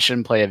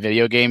profession play a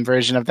video game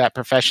version of that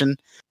profession.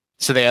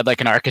 So they had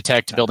like an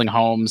architect building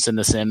homes in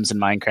The Sims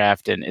and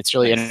Minecraft, and it's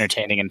really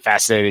entertaining and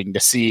fascinating to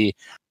see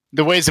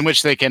the ways in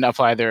which they can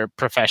apply their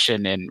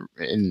profession in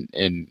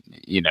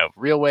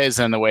real ways,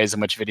 and the ways in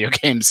which video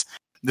games,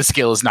 the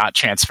skill is not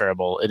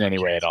transferable in any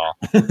way at all.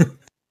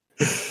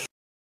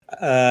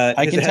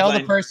 I can tell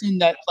the person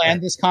that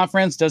planned this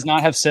conference does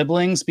not have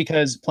siblings,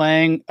 because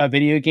playing a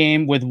video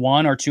game with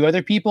one or two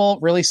other people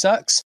really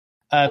sucks.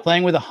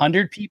 Playing with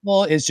 100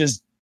 people is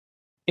just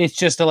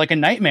like a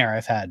nightmare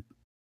I've had.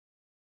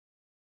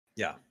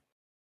 Yeah.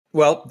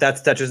 Well,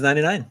 that's Tetris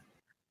 99.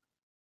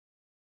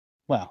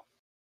 Well,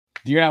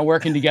 you're not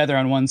working together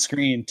on one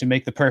screen to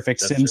make the perfect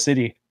Sim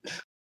City.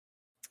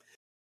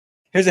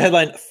 Here's a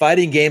headline: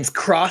 Fighting games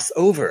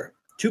crossover.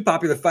 Two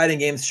popular fighting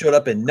games showed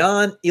up in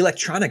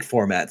non-electronic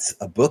formats,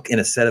 a book and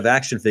a set of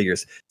action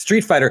figures.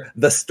 Street Fighter,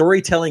 The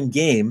Storytelling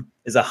Game,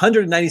 is a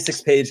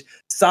 196-page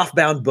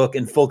softbound book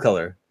in full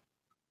color.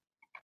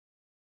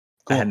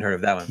 Cool. I hadn't heard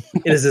of that one.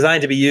 It is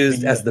designed to be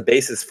used as the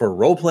basis for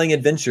role-playing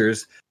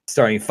adventures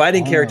starring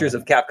fighting characters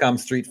of Capcom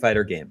Street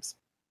Fighter games.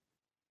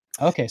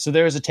 Okay, so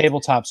there is a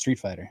tabletop Street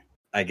Fighter.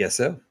 I guess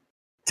so.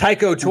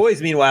 Tyco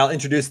Toys, meanwhile,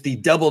 introduced the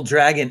Double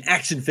Dragon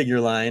action figure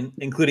line,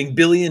 including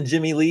Billy and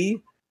Jimmy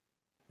Lee,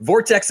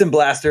 Vortex and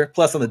Blaster,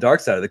 plus on the dark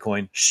side of the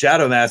coin,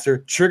 Shadow Master,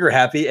 Trigger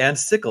Happy, and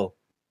Sickle.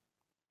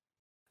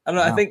 I don't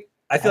know. Wow.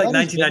 I feel like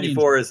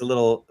 1994 is a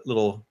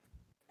little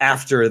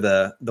after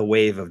the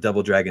wave of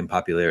Double Dragon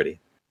popularity.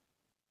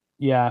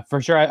 Yeah, for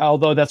sure.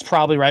 Although that's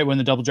probably right when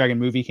the Double Dragon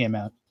movie came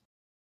out.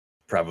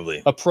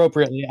 Probably.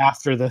 Appropriately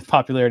after the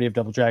popularity of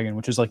Double Dragon,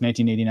 which was like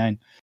 1989.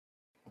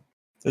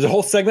 There's a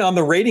whole segment on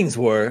the ratings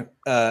war.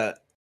 The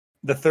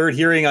third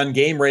hearing on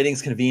game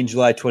ratings convened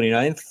July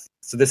 29th.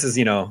 So this is,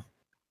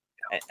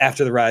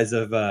 after the rise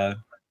of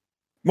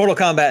Mortal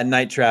Kombat and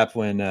Night Trap,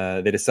 when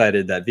they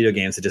decided that video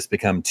games had just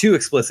become too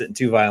explicit and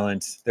too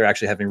violent. They're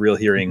actually having real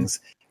hearings,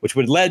 which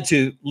would lead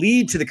to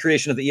the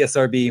creation of the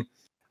ESRB.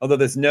 Although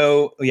there's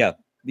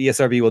the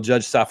ESRB will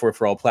judge software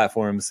for all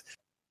platforms.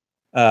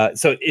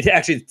 So it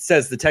actually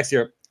says, the text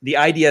here, the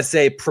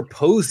IDSA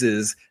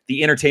proposes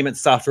the Entertainment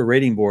Software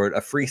Rating Board, a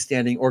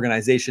freestanding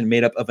organization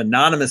made up of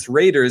anonymous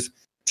raters,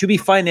 to be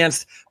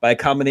financed by a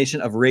combination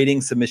of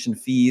rating submission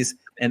fees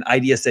and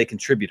IDSA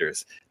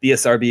contributors. The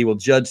ESRB will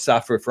judge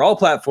software for all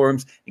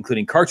platforms,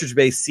 including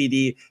cartridge-based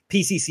CD,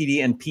 PC CD,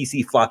 and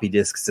PC floppy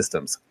disk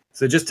systems.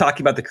 So just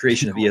talking about the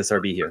creation of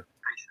ESRB here.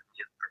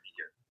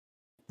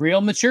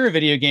 Real mature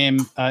video game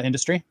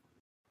industry.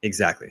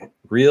 Exactly.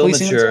 Real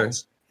mature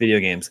video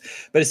games.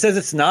 But it says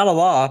it's not a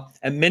law,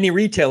 and many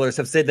retailers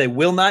have said they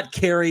will not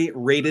carry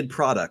rated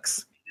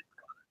products.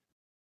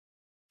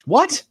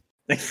 What?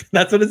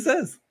 That's what it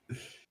says.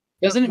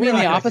 Doesn't it mean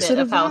the opposite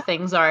of how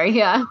things are?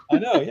 Yeah. I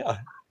know, yeah.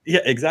 Yeah,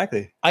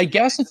 exactly. I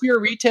guess if you're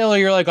a retailer,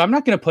 you're like, I'm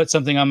not going to put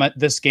something on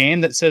this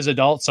game that says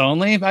adults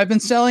only. I've been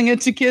selling it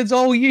to kids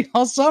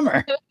all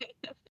summer.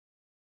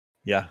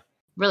 Yeah.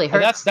 Really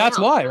hurts. That's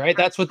why, right?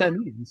 That's what that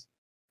means.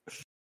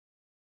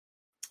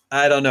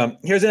 I don't know.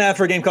 Here's an ad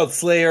for a game called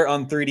Slayer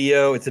on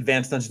 3DO. It's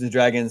Advanced Dungeons and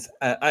Dragons.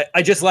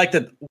 I just like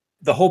that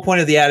the whole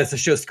point of the ad is to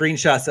show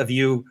screenshots of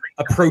you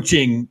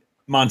approaching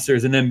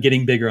monsters and them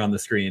getting bigger on the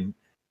screen.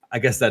 I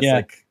guess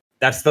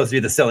that's supposed to be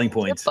the selling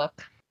point.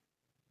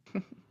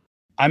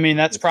 I mean,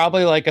 that's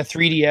probably like a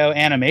 3DO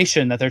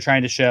animation that they're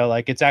trying to show.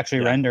 Like it's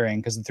actually rendering,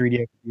 because the 3DO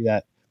can do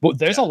that. But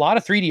there's a lot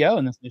of 3DO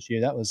in this issue.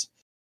 That was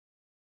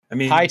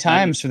high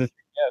times for the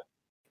 3DO.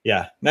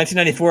 Yeah,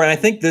 1994. And I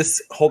think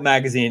this whole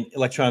magazine,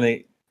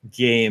 Electronic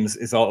Games,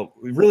 is all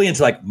really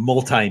into like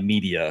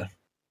multimedia.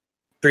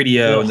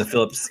 3DO and the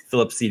Philips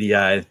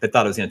CDI. They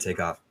thought it was going to take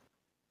off.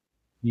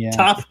 Yeah.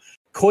 Top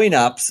coin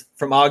ops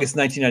from August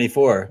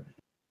 1994.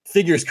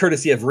 Figures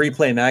courtesy of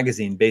Replay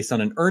magazine, based on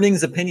an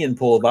earnings opinion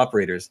poll of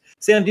operators.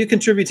 Sam, do you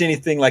contribute to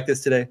anything like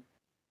this today?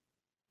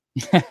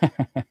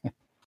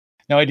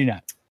 No, I do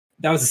not.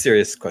 That was a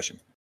serious question.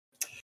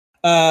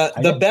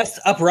 The best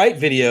upright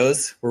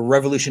videos were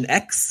Revolution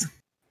X,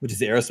 which is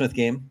the Aerosmith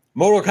game,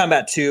 Mortal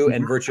Kombat 2,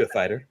 and Virtua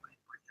Fighter.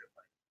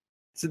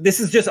 So this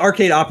is just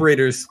arcade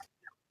operators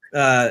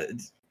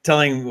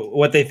telling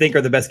what they think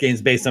are the best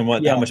games based on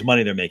how much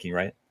money they're making,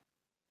 right?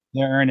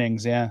 Their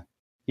earnings, yeah.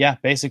 Yeah,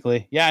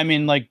 basically. Yeah, I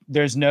mean, like,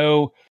 there's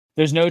no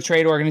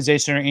trade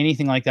organization or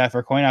anything like that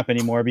for coin op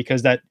anymore,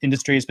 because that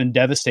industry has been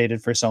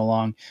devastated for so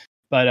long.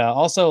 But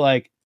also,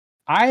 like,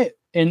 I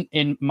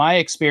in my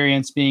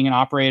experience being an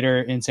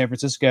operator in San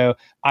Francisco,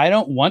 I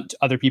don't want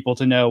other people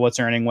to know what's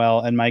earning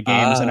well in my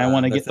games, and I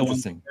want to get the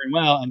ones that earn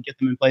well and get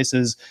them in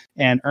places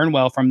and earn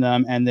well from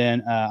them, and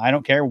then I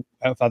don't care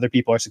if other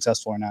people are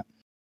successful or not.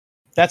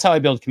 That's how I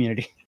build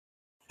community.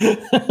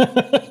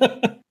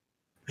 I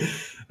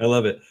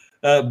love it.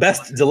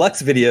 Best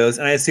deluxe videos,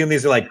 and I assume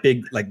these are like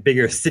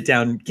bigger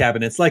sit-down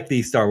cabinets, like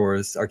the Star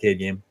Wars arcade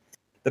game.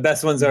 The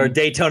best ones are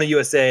Daytona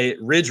USA,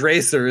 Ridge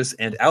Racers,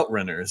 and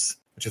Outrunners,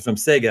 which is from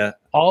Sega.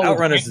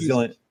 Outrunners is the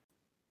only.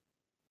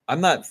 I'm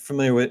not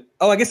familiar with.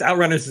 Oh, I guess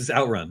Outrunners is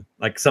Outrun,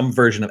 like some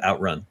version of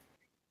Outrun.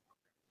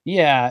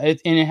 Yeah,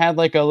 and it had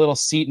like a little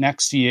seat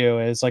next to you.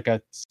 It's like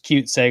a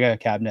cute Sega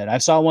cabinet. I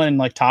saw one in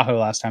like Tahoe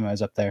last time I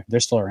was up there. They're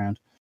still around.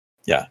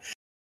 Yeah.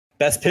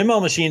 Best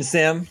pinball machine,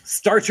 Sam.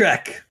 Star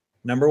Trek,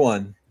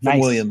 #1 from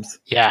Williams.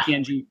 Yeah.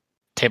 TNG.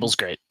 Table's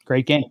great.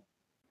 Great game.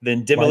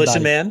 Then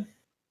Demolition Man.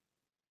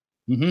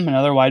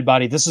 Another wide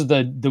body. This is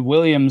the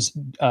Williams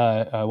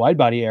wide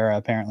body era,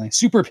 apparently.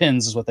 Super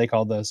pins is what they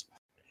called those.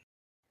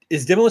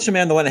 Is Demolition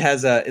Man the one that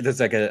has there's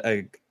like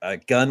a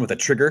gun with a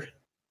trigger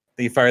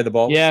that you fire the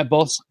ball? Yeah,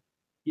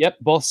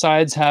 both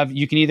sides have.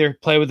 You can either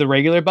play with the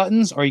regular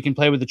buttons or you can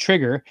play with the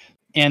trigger.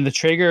 And the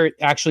trigger,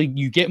 actually,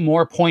 you get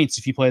more points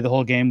if you play the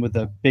whole game with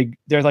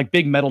they're like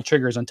big metal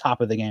triggers on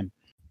top of the game.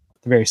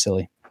 They're very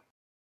silly.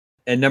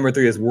 And #3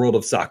 is World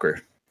of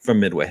Soccer from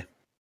Midway.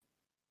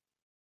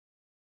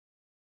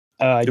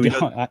 That's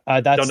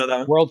don't know that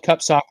one? World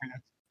Cup Soccer.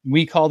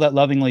 We call that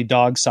lovingly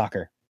dog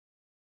soccer.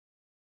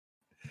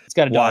 It's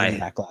got a dog in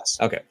that glass.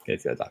 Okay,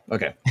 it's got a dog.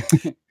 Okay.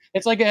 It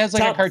has like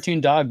a cartoon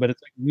dog, but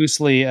it's like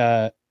loosely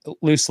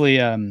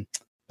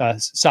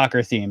soccer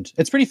themed.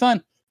 It's pretty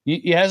fun.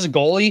 It has a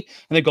goalie,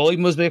 and the goalie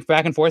moves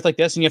back and forth like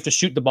this, and you have to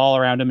shoot the ball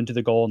around him into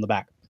the goal in the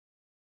back.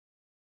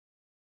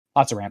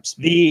 Lots of ramps.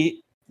 The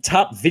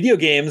top video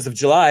games of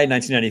July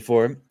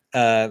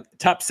 1994.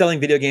 Top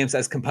selling video games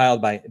as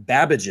compiled by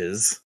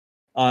Babbage's.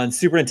 On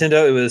Super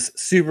Nintendo, it was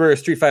Super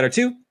Street Fighter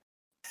 2,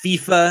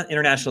 FIFA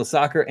International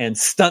Soccer, and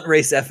Stunt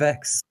Race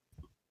FX.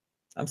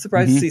 I'm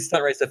surprised to see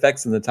Stunt Race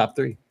FX in the top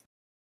 3.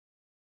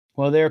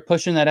 Well, they're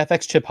pushing that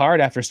FX chip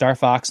hard after Star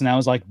Fox, and that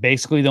was like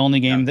basically the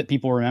only game that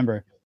people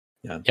remember.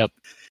 Yeah. Yep.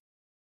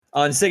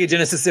 On Sega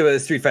Genesis, it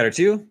was Street Fighter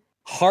 2,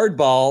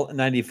 Hardball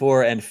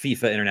 94, and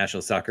FIFA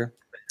International Soccer.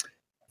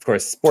 Of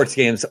course, sports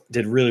games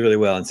did really, really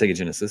well on Sega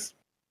Genesis.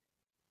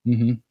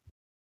 Mm-hmm.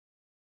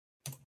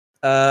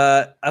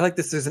 I like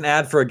this. There's an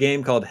ad for a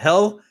game called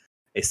Hell,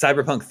 a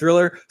cyberpunk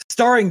thriller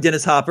starring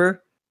Dennis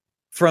Hopper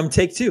from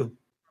Take-Two.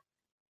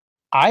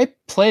 I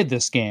played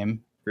this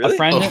game. Really? A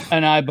friend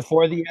and I,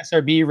 before the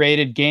SRB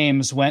rated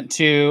games, went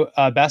to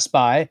Best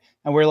Buy,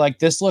 and we're like,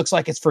 this looks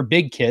like it's for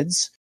big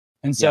kids.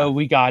 And so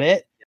we got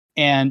it.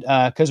 And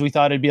because we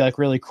thought it'd be like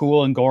really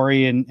cool and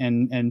gory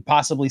and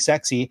possibly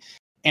sexy.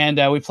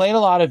 And we played a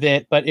lot of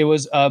it, but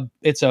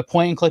it's a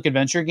point and click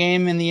adventure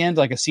game in the end,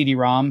 like a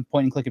CD-ROM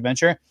point and click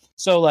adventure.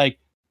 So like,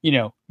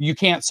 you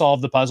can't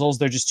solve the puzzles.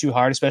 They're just too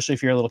hard, especially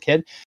if you're a little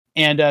kid.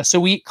 And so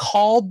we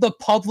called the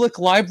public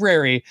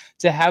library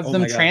to have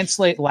them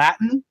translate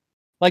Latin.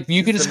 Like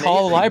you could just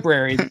call the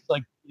library.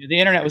 Like the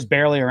internet was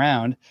barely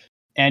around,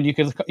 and you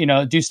could,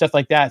 do stuff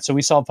like that. So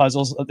we solved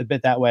puzzles a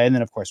bit that way. And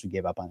then of course we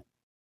gave up on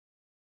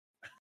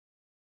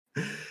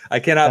it. I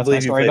cannot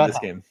believe you played this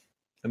game.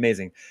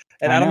 Amazing.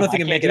 And I don't know if you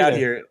can make it out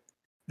here.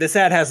 This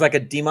ad has like a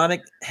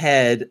demonic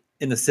head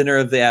in the center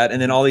of the ad,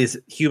 and then all these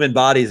human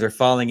bodies are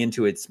falling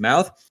into its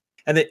mouth.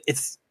 And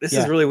this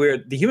is really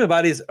weird. The human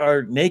bodies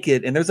are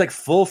naked, and there's like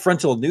full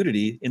frontal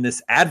nudity in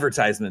this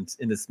advertisement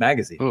in this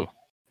magazine. Ooh.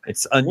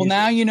 It's unusual. Well,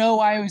 now you know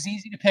why it was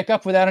easy to pick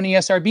up without an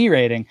ESRB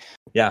rating.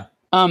 Yeah.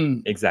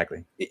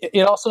 Exactly.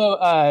 It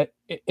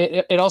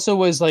also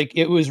was like,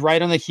 it was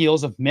right on the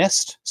heels of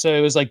Myst, so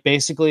it was like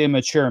basically a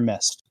mature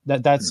Myst.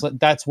 That's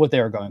what they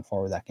were going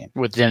for with that game.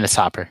 With Dennis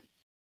Hopper.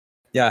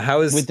 Yeah,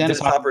 how is Dennis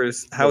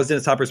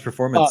Hopper's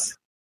performance?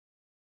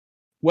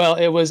 Well,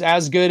 it was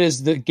as good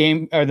as the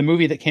game or the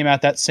movie that came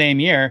out that same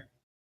year,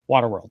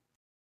 Waterworld.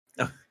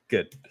 Oh,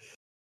 good.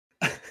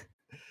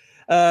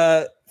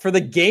 For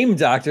the Game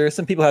Doctor,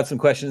 some people have some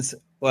questions.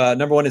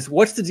 #1 is,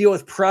 what's the deal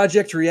with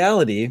Project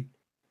Reality?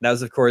 That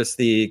was, of course,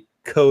 the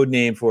code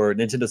name for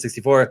Nintendo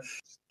 64.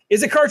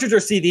 Is it cartridge or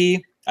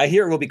CD? I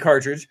hear it will be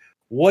cartridge.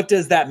 What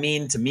does that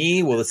mean to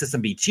me? Will the system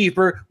be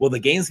cheaper? Will the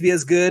games be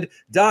as good?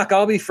 Doc,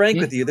 I'll be frank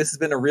with you. This has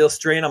been a real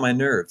strain on my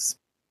nerves.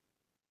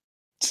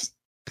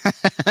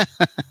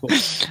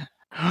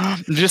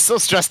 I'm just so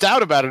stressed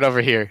out about it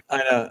over here. I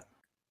know.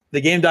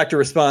 The Game Doctor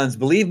responds,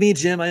 believe me,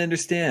 Jim, I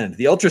understand.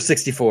 The Ultra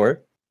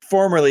 64,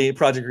 formerly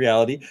Project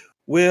Reality,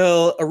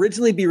 will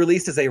originally be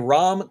released as a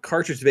ROM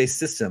cartridge-based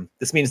system.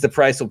 This means the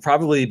price will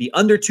probably be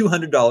under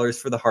 $200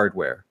 for the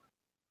hardware.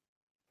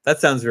 That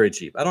sounds very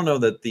cheap. I don't know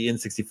that the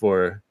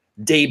N64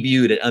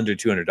 debuted at under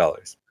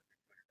 $200.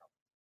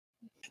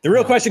 The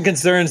real question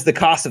concerns the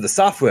cost of the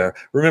software.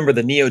 Remember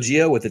the Neo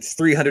Geo with its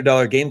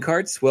 $300 game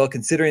carts? Well,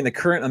 considering the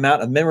current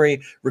amount of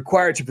memory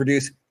required to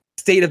produce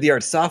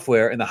state-of-the-art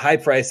software and the high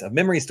price of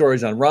memory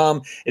storage on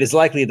ROM, it is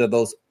likely that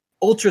those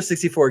Ultra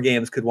 64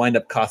 games could wind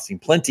up costing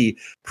plenty,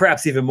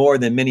 perhaps even more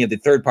than many of the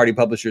third-party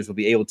publishers will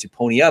be able to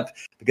pony up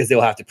because they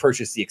will have to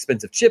purchase the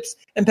expensive chips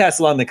and pass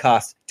along the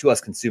cost to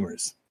us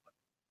consumers.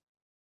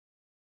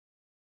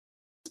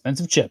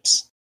 Expensive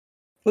chips.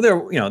 Well,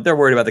 they're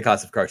worried about the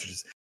cost of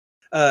cartridges.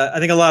 I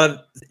think a lot of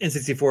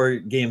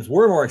N64 games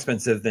were more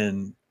expensive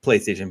than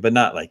PlayStation, but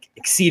not like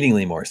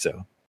exceedingly more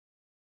so.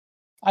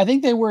 I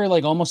think they were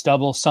like almost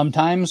double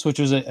sometimes, which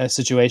was a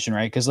situation,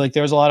 right? Because like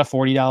there was a lot of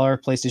 $40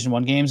 PlayStation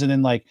 1 games, and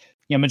then like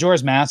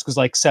Majora's Mask was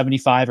like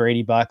 $75 or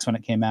 $80 when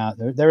it came out.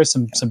 There was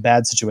some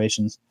bad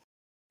situations.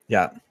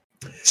 Yeah.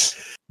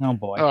 Oh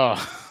boy.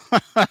 Oh.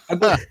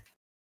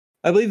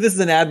 I believe this is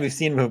an ad we've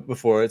seen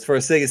before. It's for a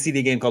Sega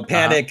CD game called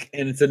Panic,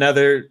 and it's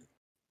another.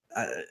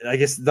 I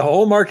guess the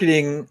whole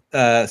marketing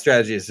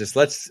strategy is just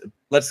let's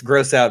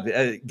gross out.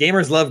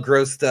 Gamers love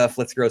gross stuff.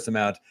 Let's gross them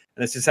out.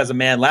 And it just has a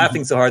man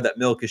laughing so hard that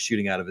milk is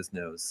shooting out of his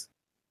nose.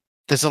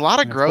 There's a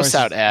lot of gross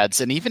out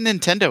ads, and even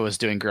Nintendo was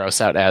doing gross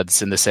out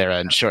ads in this era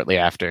and shortly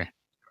after.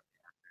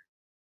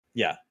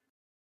 Yeah.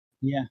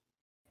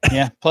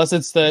 Plus,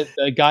 it's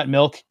the Got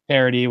Milk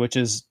parody, which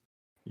is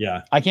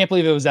I can't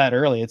believe it was that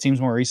early. It seems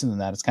more recent than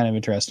that. It's kind of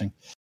interesting.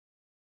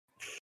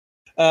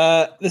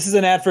 This is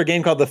an ad for a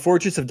game called The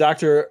Fortress of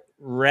Dr.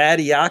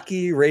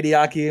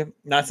 Radiaki.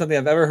 Not something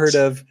I've ever heard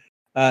of.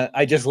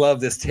 I just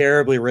love this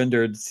terribly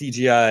rendered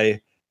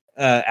CGI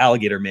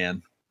alligator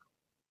man.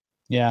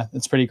 Yeah,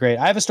 it's pretty great.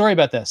 I have a story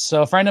about this.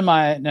 So a friend of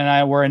mine and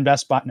I were in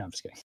Best Buy. No, I'm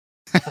just kidding.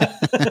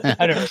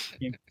 I don't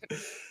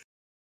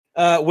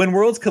know. When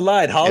worlds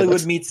collide,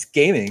 Hollywood meets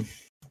gaming.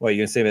 What, are you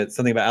going to say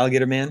something about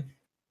Alligator Man?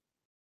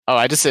 Oh,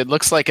 it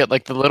looks like it,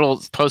 like the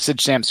little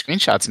postage stamp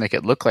screenshots make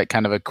it look like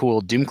kind of a cool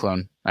Doom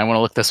clone. I want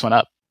to look this one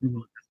up.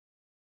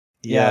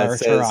 Yeah, it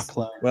says,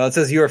 it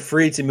says you are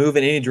free to move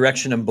in any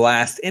direction and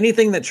blast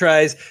anything that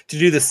tries to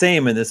do the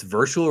same in this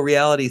virtual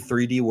reality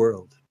 3D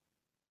world.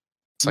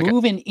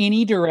 Move in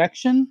any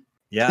direction?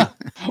 Yeah.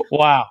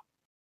 Wow.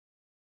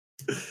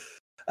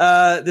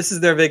 This is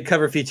their big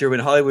cover feature when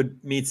Hollywood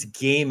meets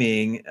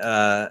gaming.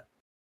 I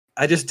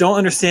just don't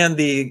understand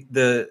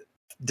the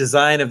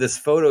design of this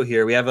photo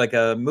here. We have like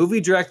a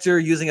movie director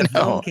using a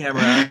film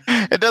camera.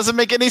 It doesn't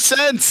make any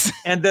sense.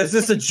 And there's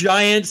just a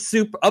giant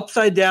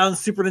upside down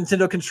Super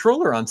Nintendo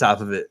controller on top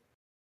of it.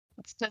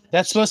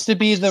 That's supposed to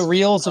be the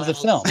reels of the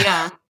film.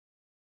 Yeah.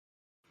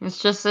 It's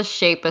just a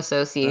shape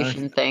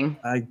association thing.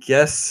 I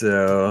guess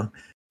so.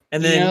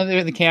 And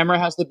then the camera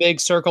has the big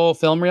circle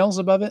film reels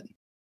above it.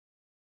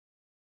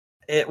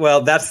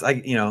 That's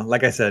like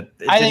I said.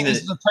 I think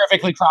this is a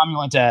perfectly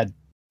cromulent ad.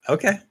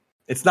 Okay.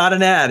 It's not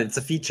an ad. It's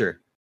a feature.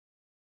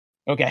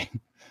 Okay.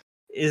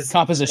 Is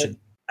composition.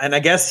 And I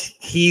guess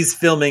he's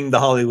filming the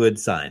Hollywood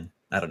sign.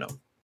 I don't know.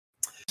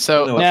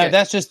 So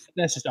that's just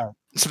art.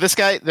 So this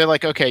guy, they're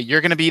like, okay,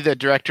 you're going to be the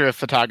director of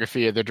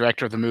photography or the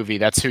director of the movie.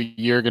 That's who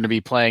you're going to be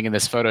playing in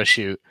this photo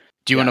shoot.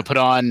 Do you want to put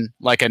on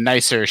like a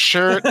nicer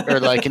shirt or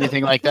like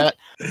anything like that?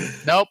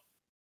 Nope.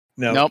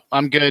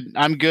 I'm good.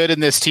 I'm good in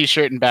this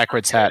t-shirt and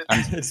backwards hat.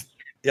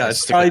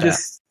 It's probably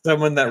just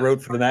someone that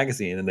wrote for the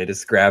magazine and they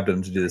just grabbed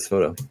him to do this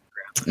photo.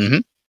 Mm-hmm.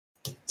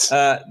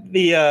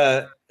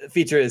 The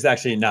feature is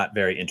actually not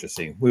very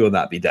interesting. We will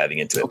not be diving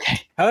into it. Okay.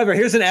 However,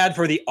 here's an ad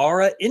for the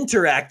Aura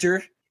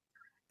Interactor,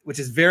 which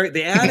is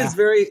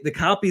the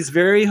copy is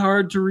very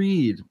hard to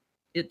read.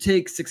 It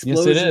takes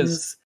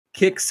explosions,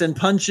 kicks, and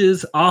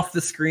punches off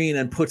the screen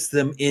and puts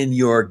them in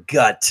your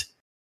gut.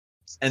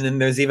 And then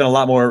there's even a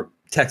lot more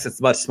text that's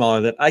much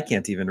smaller that I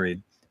can't even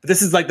read. But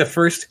this is like the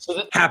first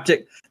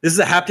haptic. This is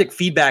a haptic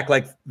feedback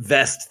like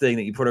vest thing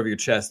that you put over your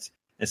chest.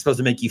 It's supposed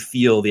to make you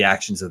feel the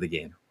actions of the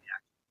game.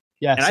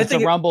 Yeah, so it's a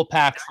rumble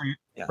pack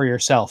for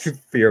yourself,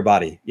 for your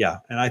body. Yeah,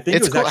 and I think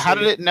it's cool. How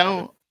did it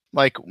know?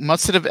 Like,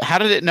 how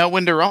did it know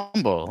when to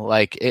rumble?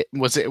 Like, it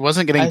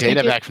wasn't getting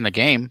data back from the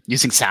game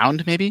using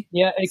sound, maybe.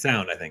 Yeah,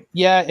 sound. I think.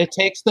 Yeah, it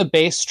takes the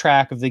bass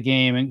track of the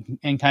game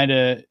and kind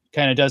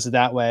of does it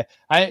that way.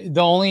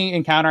 The only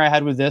encounter I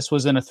had with this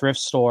was in a thrift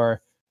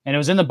store, and it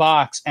was in the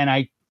box.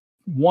 And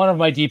one of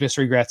my deepest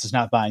regrets is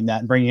not buying that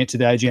and bringing it to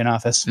the IGN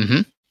office.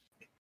 Mm-hmm.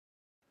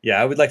 Yeah,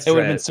 I would like to. It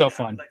would have been so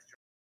fun.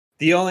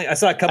 I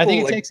saw a couple. I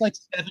think it takes like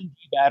 7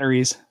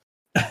 batteries.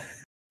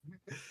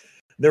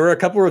 There were a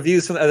couple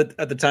reviews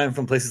at the time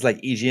from places like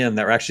EGM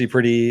that were actually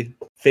pretty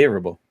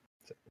favorable.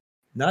 So,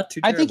 not too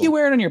terrible. I think you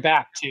wear it on your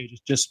back too,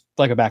 just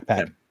like a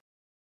backpack. Okay.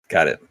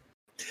 Got it.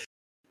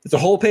 There's a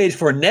whole page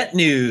for net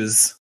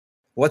news.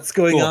 What's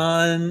going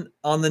on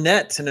the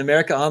net in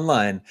America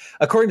Online?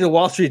 According to the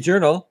Wall Street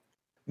Journal,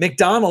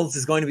 McDonald's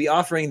is going to be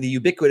offering the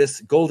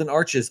ubiquitous Golden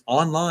Arches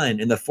online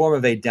in the form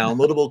of a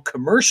downloadable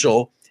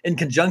commercial in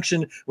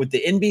conjunction with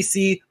the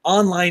NBC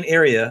online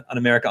area on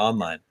America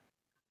Online.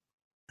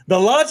 The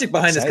logic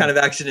behind this kind of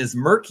action is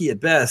murky at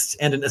best,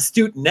 and an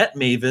astute net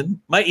maven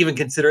might even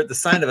consider it the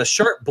sign of a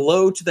sharp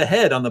blow to the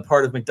head on the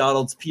part of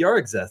McDonald's PR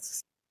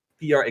execs.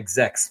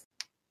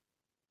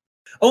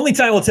 Only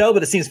time will tell,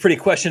 but it seems pretty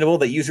questionable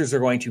that users are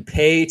going to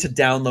pay to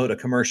download a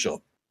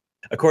commercial.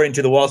 According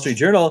to the Wall Street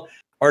Journal,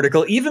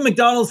 Article, even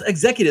McDonald's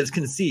executives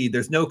concede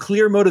there's no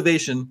clear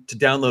motivation to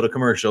download a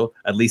commercial,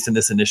 at least in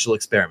this initial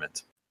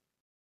experiment.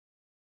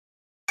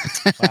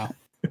 Wow.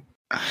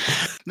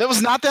 That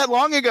was not that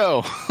long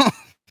ago.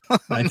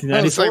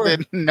 1994.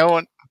 Like no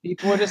one.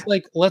 People were just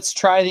like, let's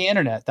try the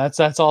internet. That's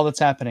all that's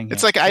happening here.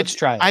 It's like let's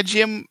try it.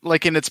 IGN,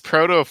 like in its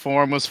proto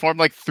form, was formed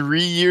like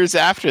 3 years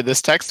after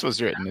this text was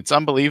written. It's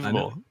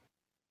unbelievable.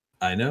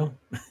 I know.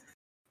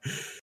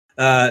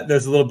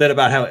 There's a little bit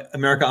about how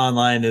America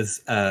Online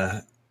is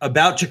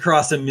about to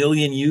cross 1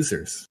 million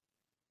users.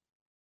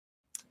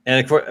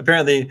 And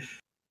apparently,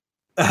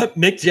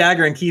 Mick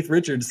Jagger and Keith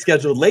Richards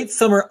scheduled late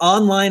summer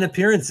online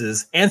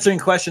appearances, answering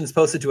questions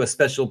posted to a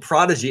special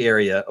Prodigy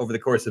area over the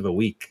course of a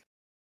week.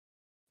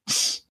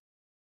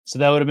 So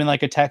that would have been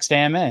like a text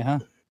AMA, huh?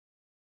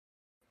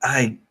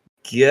 I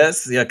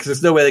guess, yeah, because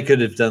there's no way they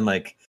could have done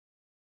like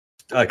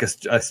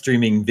a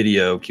streaming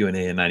video Q&A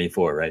in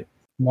 94, right?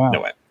 Wow.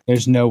 No way.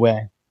 There's no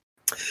way.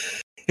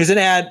 Here's an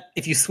ad.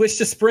 If you switch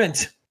to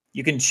Sprint,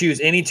 you can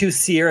choose any 2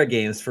 Sierra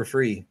games for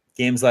free.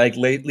 Games like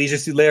Leisure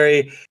Suit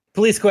Larry,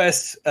 Police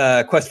Quest,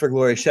 Quest for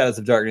Glory, Shadows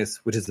of Darkness,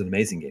 which is an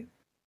amazing game.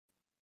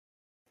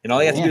 And all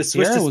you have to do is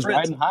switch Sierra to was Sprint.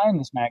 riding high in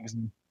this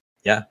magazine.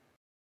 Yeah.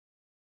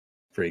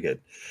 Pretty good.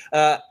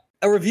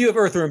 A review of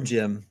Earthworm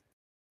Jim.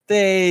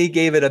 They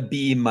gave it a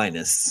B-.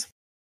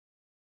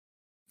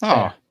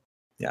 Oh,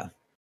 Yeah.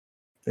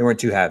 They weren't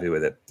too happy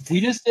with it. We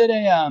just did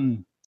a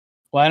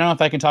well, I don't know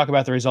if I can talk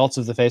about the results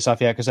of the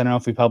face-off yet because I don't know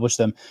if we published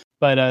them.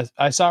 But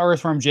I saw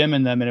Earthworm Jim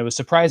in them, and it was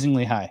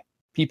surprisingly high.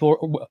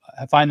 People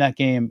find that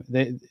game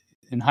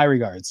in high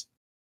regards.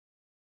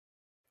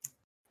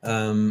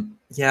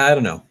 Yeah, I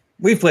don't know.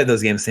 We've played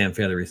those games, Sam,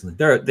 fairly recently.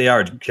 They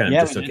are kind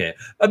of just okay.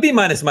 A B-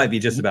 might be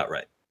just about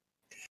right.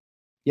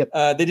 Yep.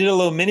 They did a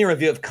little mini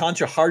review of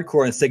Contra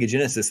Hardcore on Sega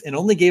Genesis and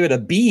only gave it a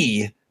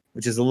B,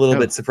 which is a little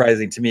bit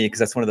surprising to me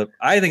because I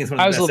think it's one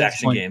of the best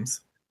action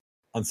games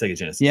on Sega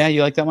Genesis. Yeah,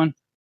 you like that one?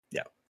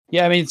 Yeah.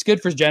 Yeah, I mean, it's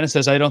good for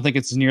Genesis. I don't think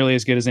it's nearly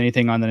as good as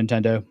anything on the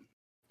Nintendo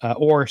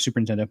or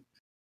Super Nintendo.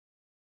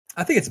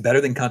 I think it's better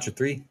than Contra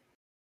 3.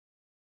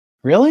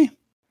 Really?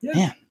 Yeah.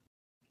 Man.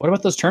 What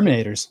about those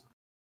Terminators?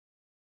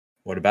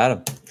 What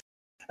about them?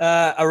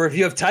 A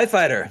review of TIE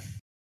Fighter.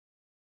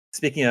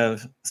 Speaking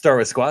of Star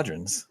Wars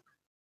Squadrons.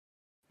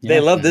 They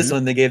love this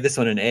one. They gave this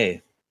one an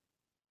A.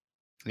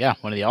 Yeah,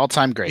 one of the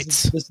all-time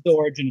greats. This is the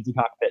origin of the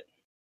cockpit.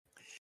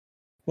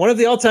 One of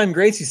the all-time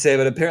greats, you say,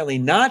 but apparently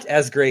not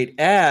as great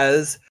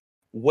as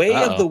Way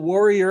of the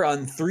Warrior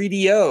on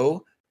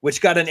 3DO, which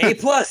got an A+.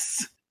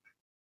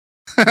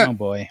 Oh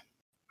boy!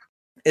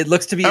 It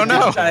looks to be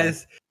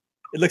digitized.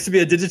 It looks to be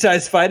a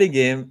digitized fighting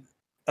game,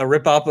 a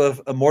ripoff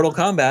of Mortal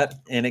Kombat,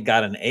 and it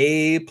got an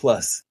A+.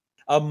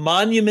 A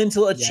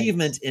monumental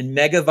achievement in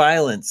mega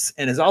violence,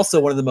 and is also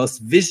one of the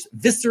most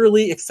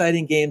viscerally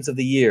exciting games of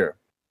the year.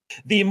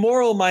 The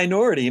moral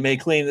minority may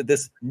claim that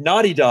this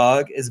Naughty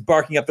Dog is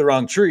barking up the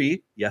wrong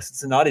tree. Yes,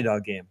 it's a Naughty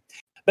Dog game.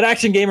 But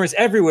action gamers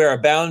everywhere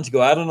are bound to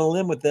go out on a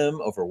limb with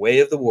them over Way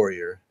of the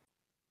Warrior.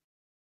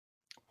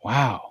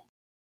 Wow.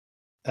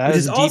 That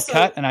is a deep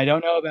cut, and I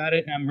don't know about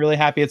it. And I'm really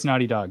happy it's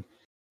Naughty Dog.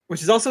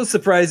 Which is also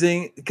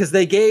surprising because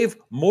they gave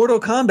Mortal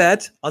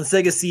Kombat on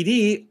Sega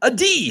CD a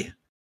D.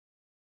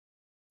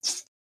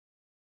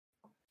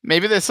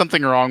 Maybe there's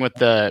something wrong with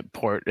the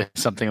port,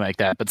 something like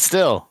that, but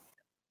still.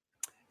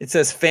 It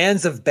says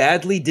fans of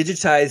badly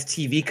digitized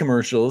TV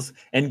commercials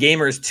and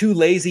gamers too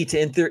lazy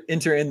to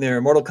enter in their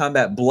Mortal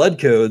Kombat blood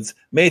codes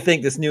may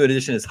think this new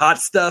edition is hot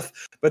stuff,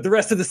 but the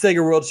rest of the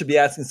Sega world should be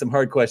asking some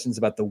hard questions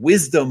about the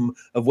wisdom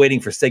of waiting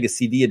for Sega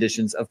CD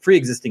editions of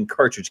pre-existing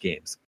cartridge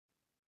games.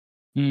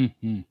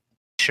 Mm-hmm.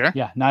 Sure.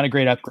 Yeah, not a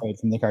great upgrade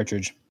from the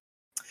cartridge.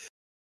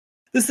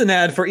 This is an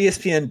ad for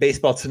ESPN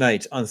Baseball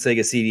Tonight on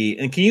Sega CD.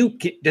 And can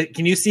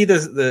you see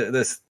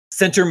the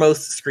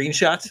centermost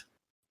screenshot?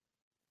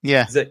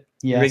 Yeah. Is it?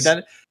 Yes.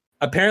 That?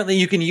 Apparently,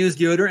 you can use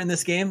deodorant in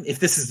this game. If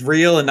this is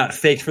real and not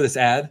faked for this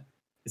ad,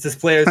 it says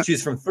players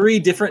choose from 3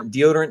 different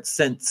deodorant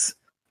scents: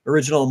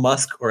 original,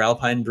 musk, or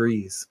alpine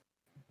breeze.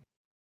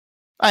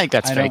 I think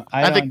that's fake.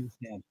 I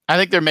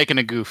think they're making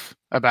a goof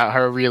about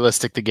how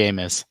realistic the game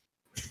is.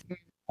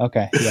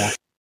 Okay. Yeah.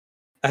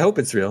 I hope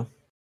it's real.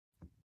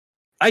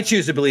 I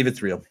choose to believe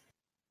it's real.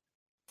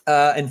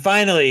 And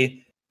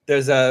finally,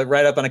 there's a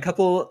write-up on a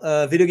couple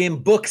video game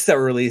books that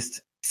were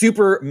released.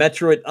 Super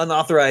Metroid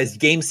Unauthorized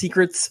Game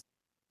Secrets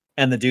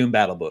and the Doom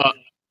Battle Book.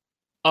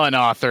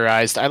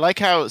 Unauthorized. I like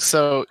how,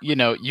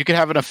 you could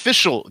have an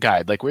official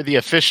guide. Like, we're the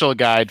official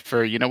guide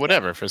for,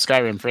 whatever, for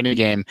Skyrim, for any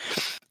game.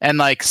 And,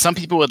 like, some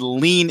people would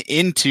lean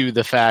into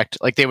the fact,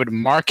 like, they would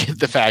market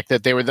the fact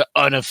that they were the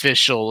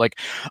unofficial, like,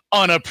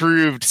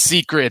 unapproved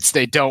secrets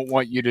they don't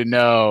want you to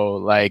know.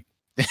 Like,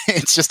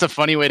 it's just a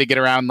funny way to get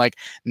around, like,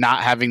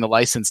 not having the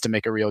license to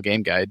make a real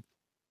game guide.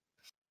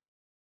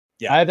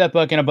 Yeah. I have that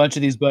book and a bunch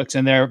of these books,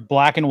 and they're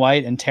black and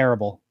white and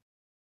terrible.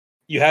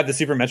 You have the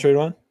Super Metroid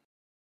one?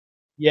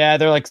 Yeah,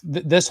 they're like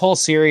this whole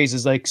series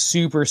is like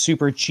super,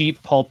 super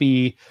cheap,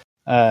 pulpy,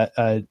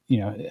 bottom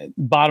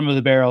of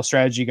the barrel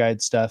strategy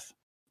guide stuff.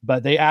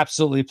 but they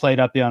absolutely played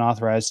up the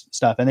unauthorized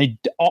stuff, and they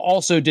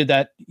also did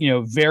that,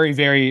 very,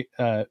 very,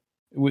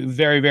 with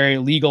very, very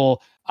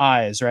legal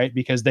eyes, right?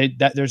 Because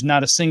there's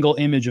not a single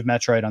image of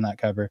Metroid on that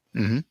cover.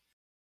 Mm-hmm.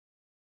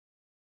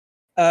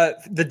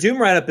 The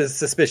Doom write-up is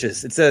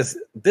suspicious. It says,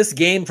 this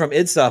game from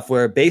id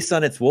Software, based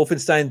on its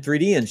Wolfenstein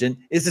 3D engine,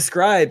 is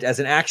described as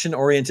an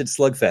action-oriented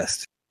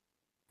slugfest.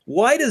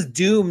 Why does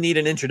Doom need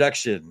an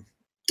introduction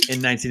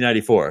in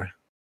 1994?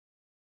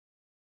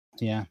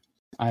 Yeah,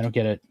 I don't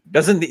get it.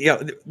 Doesn't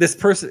this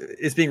person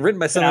is being written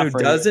by someone who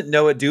doesn't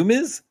know what Doom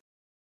is?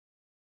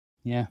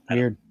 Yeah,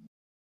 weird.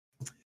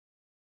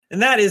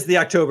 And that is the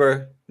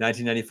October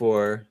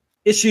 1994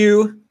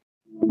 issue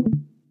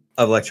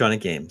of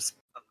Electronic Games.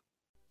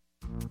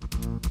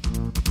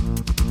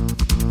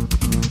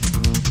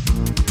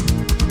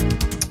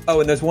 Oh,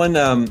 and there's one.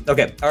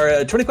 Okay,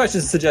 our 20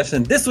 questions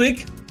suggestion this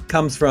week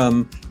comes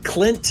from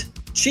Clint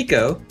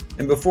Chico.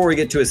 And before we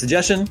get to his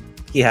suggestion,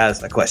 he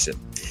has a question.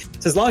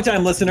 It says,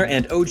 longtime listener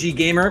and OG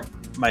gamer,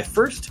 my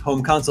first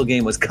home console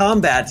game was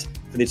Combat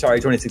for the Atari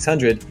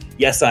 2600.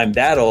 Yes, I'm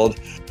that old.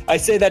 I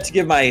say that to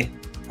give my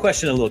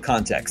question a little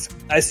context.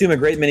 I assume a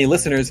great many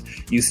listeners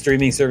use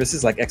streaming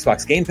services like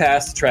Xbox Game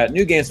Pass to try out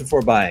new games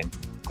before buying.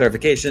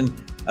 Clarification,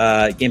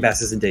 Game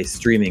Pass isn't a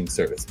streaming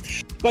service.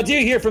 But do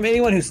you hear from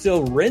anyone who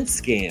still rents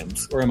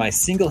games, or am I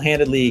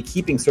single-handedly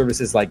keeping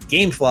services like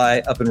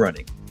GameFly up and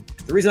running?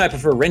 The reason I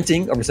prefer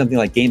renting over something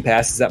like Game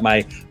Pass is that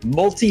my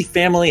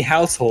multi-family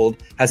household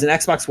has an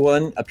Xbox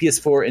One, a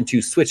PS4, and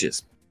 2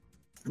 Switches.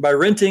 By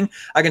renting,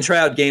 I can try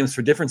out games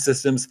for different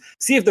systems,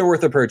 see if they're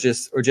worth a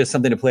purchase, or just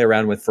something to play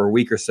around with for a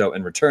week or so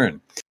and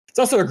return. It's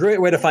also a great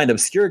way to find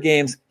obscure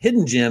games,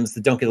 hidden gems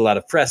that don't get a lot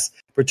of press,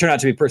 but turn out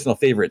to be personal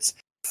favorites.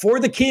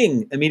 For the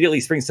King immediately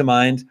springs to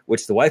mind,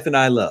 which the wife and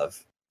I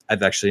love.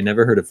 I've actually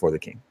never heard of For the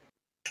King.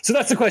 So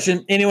that's the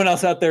question. Anyone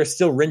else out there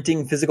still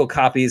renting physical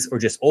copies, or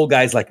just old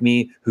guys like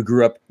me who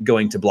grew up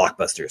going to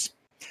Blockbusters?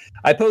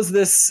 I posed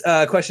this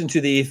question to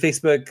the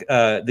Facebook,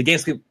 the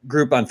GameScoop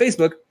group on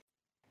Facebook,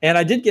 and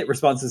I did get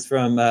responses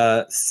from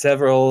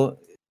several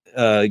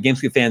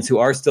GameScoop fans who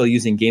are still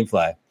using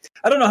GameFly.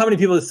 I don't know how many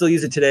people still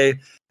use it today.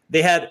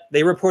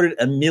 They reported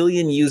 1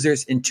 million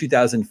users in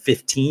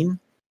 2015.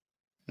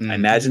 I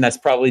imagine that's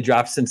probably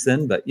dropped since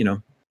then, but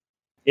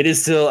it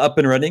is still up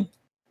and running.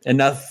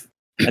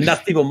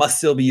 Enough people must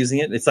still be using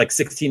it. It's like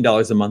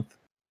 $16 a month.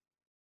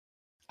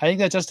 I think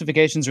that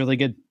justification is really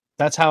good.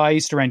 That's how I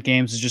used to rent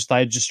games.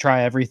 I just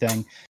try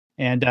everything,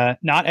 and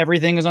not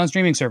everything is on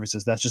streaming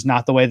services. That's just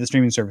not the way the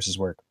streaming services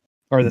work,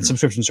 or the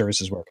subscription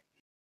services work.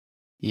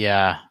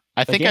 Yeah,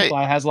 I think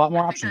GameFly has a lot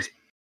more options.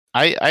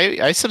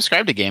 I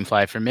subscribed to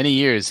GameFly for many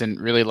years and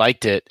really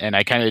liked it, and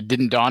I kind of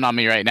didn't dawn on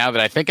me right now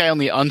that I think I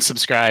only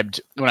unsubscribed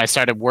when I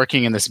started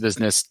working in this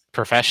business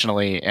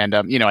professionally. And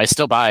I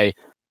still buy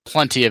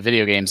plenty of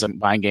video games. I'm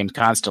buying games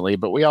constantly,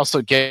 but we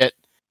also get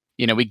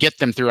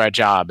them through our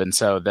job. And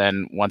so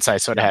then once I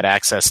sort of had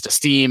access to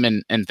Steam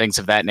and things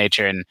of that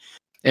nature, and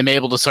am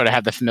able to sort of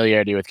have the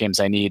familiarity with games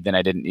I need, then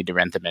I didn't need to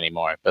rent them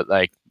anymore. But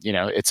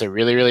it's a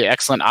really, really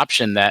excellent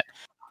option that,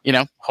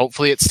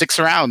 hopefully it sticks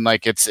around.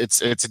 Like it's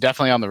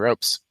definitely on the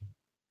ropes.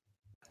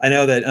 I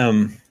know that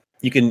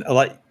you can a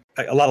lot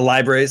of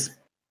libraries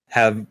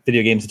have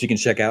video games that you can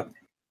check out.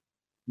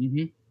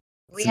 Mm-hmm.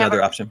 It's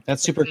another option.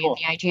 That's super cool.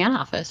 The IGN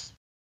office.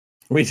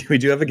 We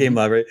do have a game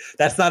library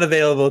that's not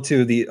available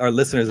to our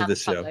listeners of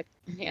this show.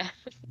 Yeah,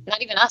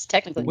 not even us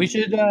technically. We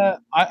should.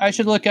 I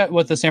should look at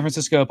what the San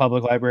Francisco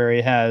Public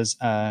Library has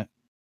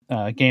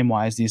game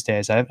wise these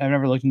days. I've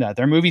never looked into that.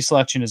 Their movie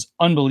selection is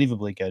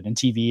unbelievably good, and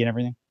TV and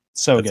everything.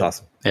 That's good.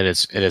 Awesome. It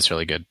is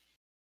really good.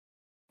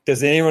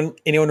 Does anyone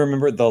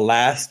remember the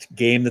last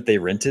game that they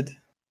rented?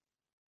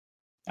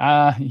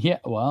 Yeah.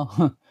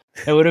 Well,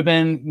 it would have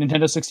been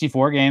Nintendo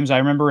 64 games. I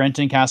remember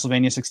renting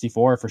Castlevania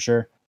 64 for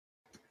sure.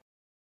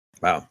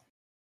 Wow.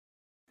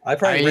 I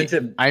probably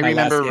rented. I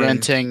remember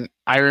renting.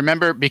 I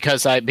remember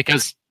because. Go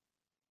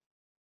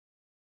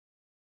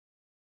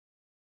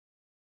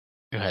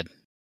ahead.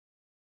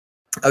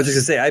 I was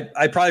just gonna say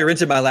I probably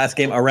rented my last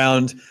game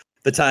around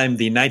the time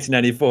the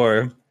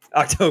 1994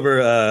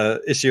 October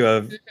issue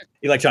of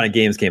Electronic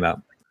Games came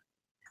out.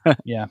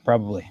 Yeah,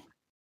 probably.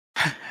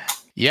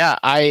 Yeah,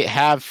 I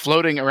have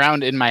floating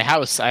around in my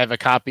house. I have a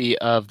copy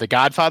of The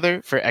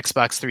Godfather for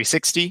Xbox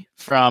 360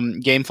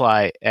 from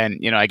GameFly, and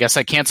I guess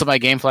I canceled my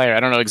GameFly, or I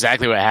don't know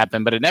exactly what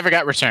happened, but it never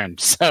got returned.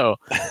 So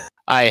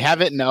I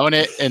have it and own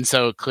it, and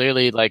so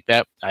clearly, like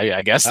that,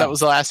 I guess that was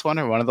the last one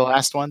or one of the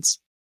last ones.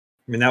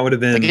 I mean, that would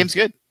have been the game's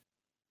good.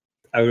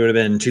 I would have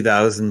been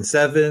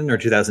 2007 or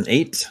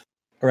 2008,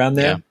 around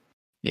there.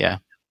 Yeah,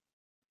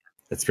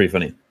 that's pretty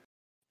funny.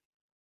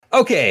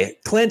 Okay,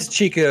 Clint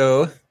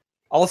Chico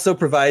also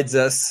provides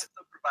us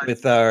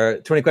with our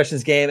 20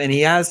 questions game, and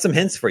he has some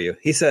hints for you.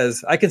 He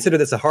says, I consider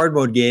this a hard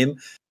mode game,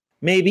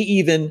 maybe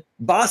even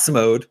boss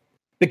mode,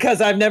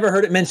 because I've never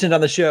heard it mentioned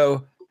on the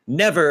show.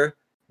 Never,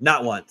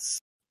 not once.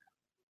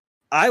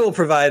 I will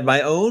provide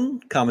my own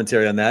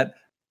commentary on that.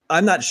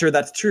 I'm not sure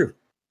that's true.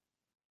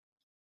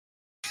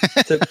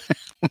 So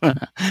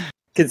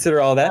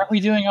consider all that. Aren't we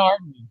doing hard?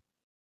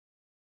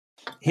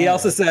 He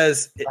also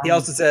says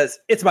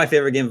it's my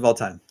favorite game of all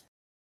time.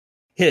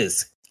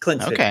 His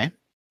Clint's favorite. Okay.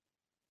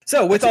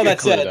 So with That's a all good that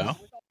clue,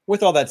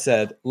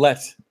 said, though.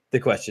 let the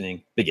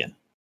questioning begin.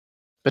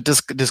 But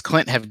does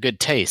Clint have good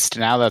taste?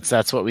 Now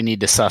that's what we need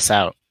to suss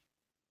out.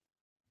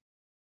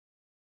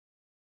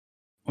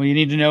 Well, you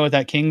need to know what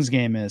that Kings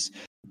game is.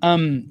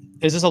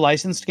 Is this a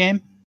licensed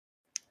game?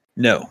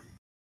 No.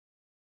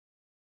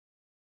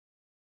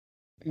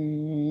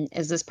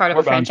 Is this part of Or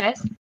a bound.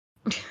 franchise?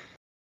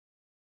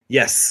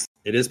 Yes,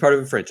 it is part of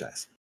a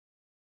franchise.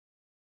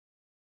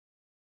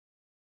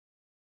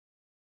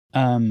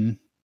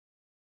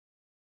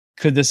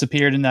 Could this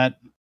appeared in that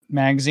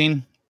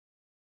magazine?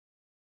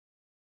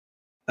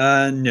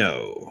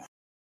 No.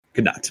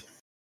 Could not.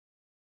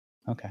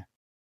 Okay.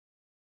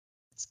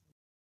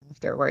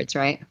 Afterwards,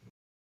 right?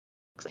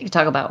 Looks like you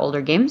talk about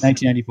older games.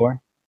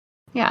 1994.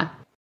 Yeah.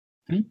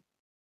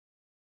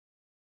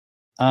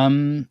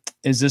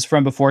 Is this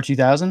from before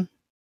 2000?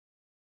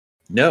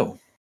 No.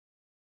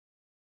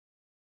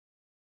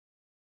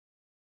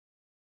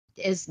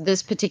 Is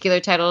this particular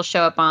title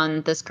show up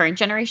on this current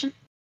generation?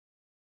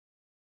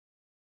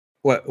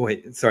 What?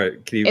 Wait, sorry.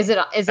 Can you? Is it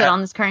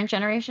on this current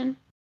generation?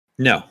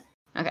 No,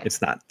 Okay.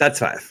 it's not. That's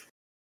 5.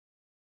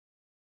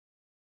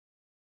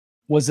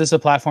 Was this a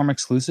platform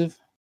exclusive?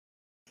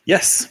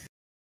 Yes.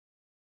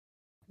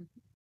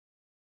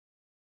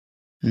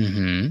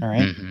 Mm-hmm. All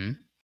right. Mm-hmm.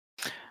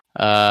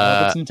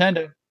 It's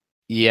Nintendo.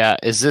 Yeah.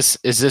 Is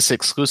this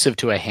exclusive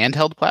to a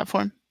handheld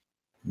platform?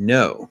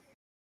 No.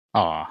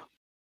 Aw.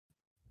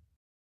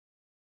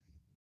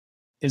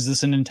 Is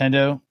this a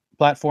Nintendo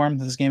platform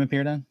that this game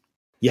appeared on?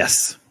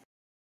 Yes.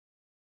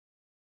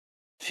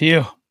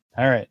 Phew.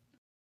 All right.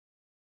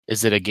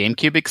 Is it a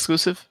GameCube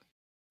exclusive?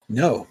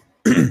 No.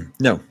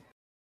 No.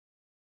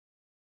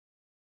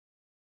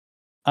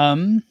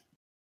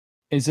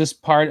 Is this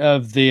part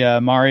of the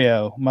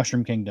Mario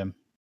Mushroom Kingdom?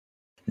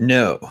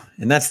 No.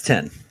 And that's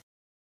 10.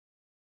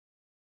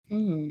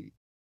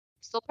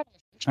 Still part of a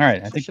franchise. All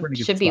right, I think we're in a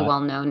good should be spot.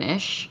 well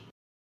known-ish.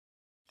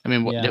 I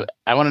mean, Yeah.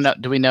 I want to know.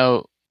 Do we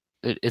know?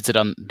 Is it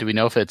on? Do we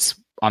know if it's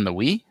on the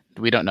Wii?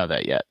 We don't know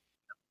that yet.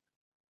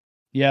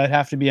 Yeah, it'd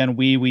have to be on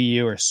Wii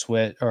U, or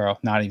Switch, or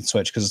not even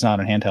Switch because it's not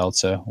on handheld.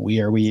 So Wii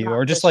or Wii U, not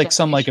or just this like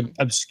some like generation.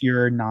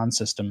 obscure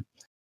non-system.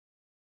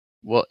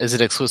 Well, is it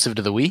exclusive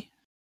to the Wii?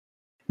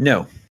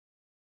 No.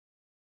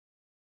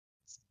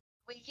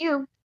 Wii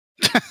U.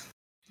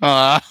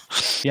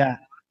 Yeah,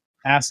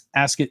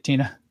 ask it,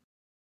 Tina.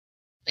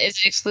 Is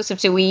it exclusive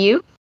to Wii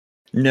U?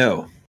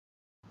 No.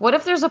 What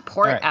if there's a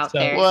port All right, out so-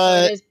 there?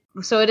 What?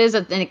 So it is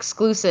an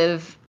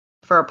exclusive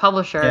for a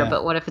publisher, Yeah.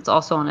 but what if it's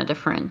also on a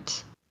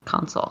different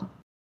console?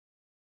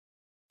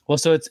 Well,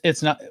 so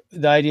it's not.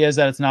 The idea is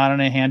that it's not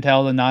on a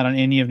handheld and not on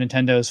any of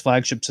Nintendo's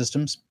flagship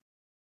systems.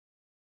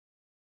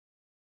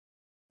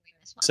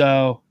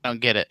 So I don't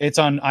get it. it's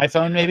on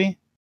iPhone, maybe.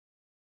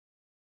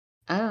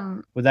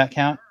 Oh, Would that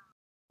count?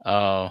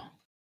 Oh.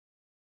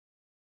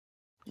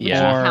 Would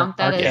Yeah. you count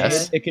that arcade.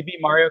 as It could be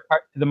Mario Kart,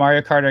 the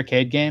Mario Kart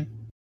arcade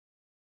game,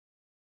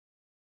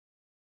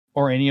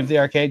 or any of the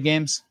arcade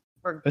games.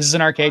 or This is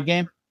an arcade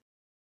game.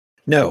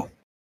 No.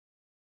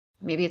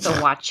 maybe it's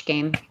a watch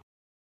game.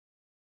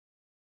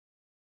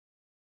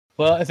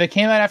 Well, if it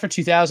came out after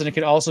 2000, it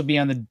could also be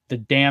on the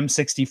damn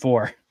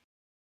 64.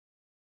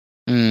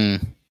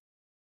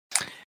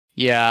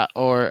 Yeah.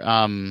 Or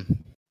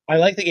I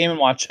like the Game and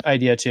Watch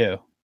idea too,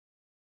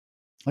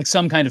 like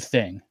some kind of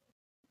thing.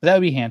 But that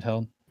would be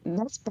handheld.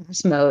 That's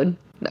boss mode,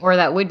 or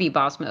that would be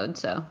boss mode.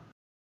 So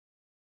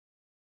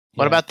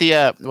What Yeah. about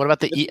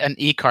the an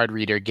e-card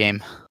reader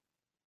game?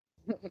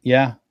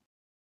 Yeah,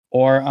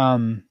 or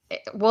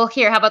well,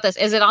 here, how about this?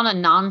 Is it on a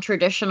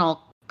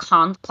non-traditional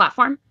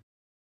platform?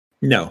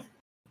 No.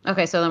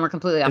 Okay, so then we're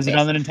completely off is it base.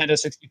 on the Nintendo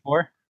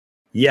 64?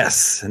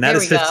 Yes. And that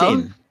There is we go.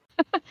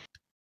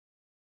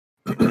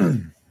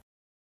 15.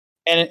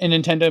 And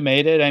Nintendo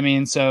made it. I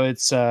mean, so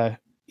it's some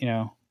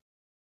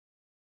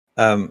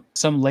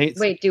late.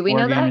 Wait, do we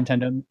know game, that?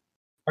 Nintendo?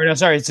 Or no,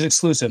 sorry, it's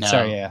exclusive. No.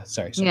 Sorry, yeah,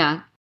 sorry.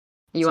 Yeah.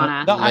 You So-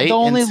 wanna? the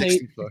only late.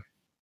 64.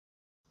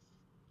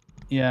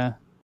 Yeah,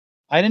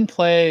 I didn't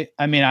play.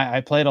 I mean, I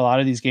played a lot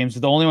of these games,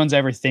 but the only ones I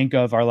ever think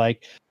of are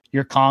like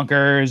your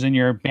Conkers and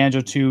your Banjo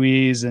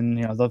Tooies, and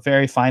the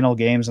very final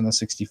games on the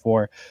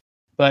 64.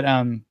 But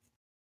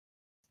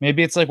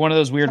maybe it's like one of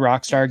those weird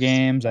Rockstar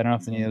games. I don't know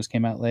if any of those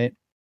came out late.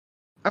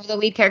 Are the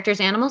lead characters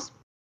animals?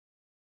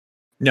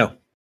 No.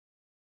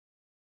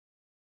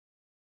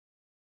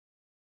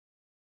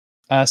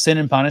 Sin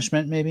and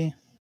Punishment, maybe.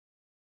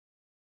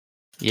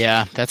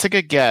 Yeah, that's a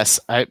good guess.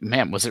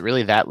 Man, was it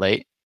really that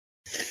late?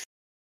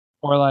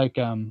 Or like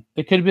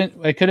it could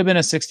have been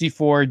a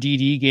 64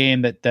 DD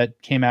game that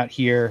came out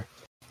here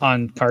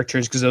on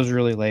cartridge because those were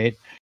really late.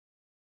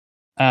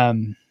 A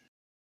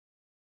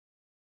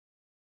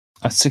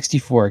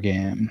 64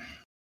 game.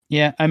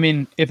 Yeah, I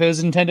mean, if it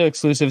was a Nintendo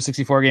exclusive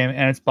 64 game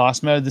and it's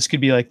boss mode, this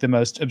could be like the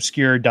most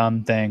obscure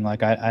dumb thing.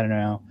 Like I don't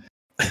know.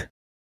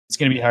 It's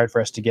gonna be hard for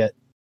us to get.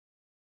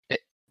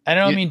 I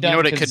don't You mean know dumb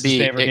what it because could it's his be?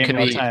 favorite It game could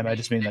of all be- time. I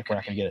just mean like we're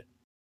not gonna get it.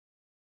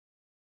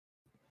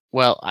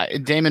 Well,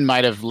 Damon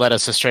might have led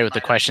us astray with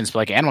the questions, but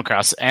like Animal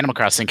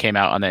Crossing came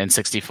out on the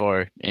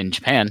N64 in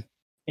Japan.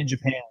 In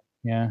Japan,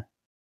 yeah.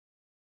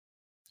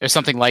 There's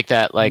something like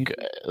that, like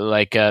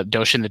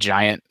Doshin the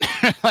Giant,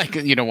 like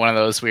one of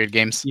those weird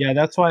games. Yeah,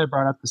 that's why I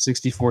brought up the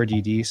 64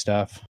 DD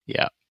stuff.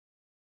 Yeah.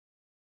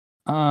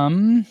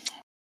 And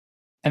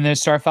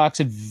there's Star Fox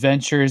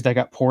Adventures that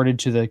got ported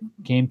to the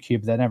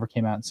GameCube. That never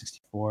came out in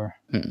 64.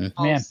 Mm-mm.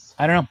 Man,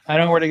 I don't know. I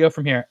don't know where to go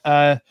from here.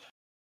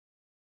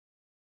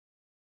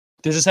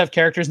 Does this have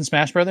characters in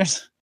Smash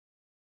Brothers?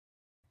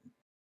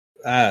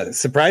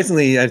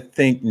 Surprisingly, I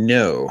think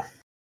no.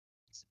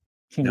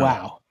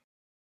 Wow.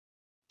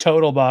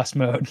 Total boss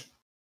mode.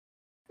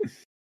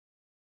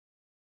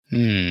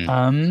 Should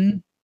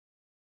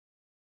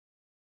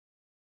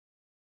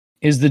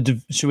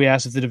we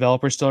ask if the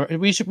developer still?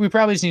 We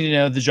probably just need to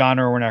know the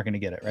genre, or we're not going to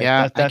get it, right?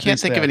 Yeah, I can't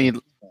think of any.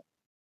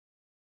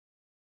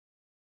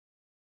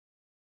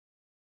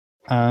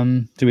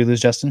 Do we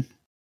lose Justin?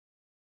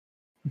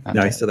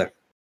 No, he's still there.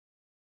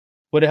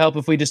 Would it help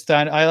if we just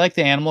thought? I like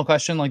the animal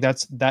question. Like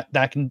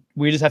that can.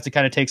 We just have to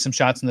kind of take some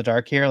shots in the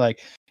dark here.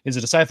 Like, is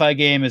it a sci-fi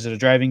game? Is it a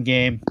driving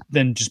game?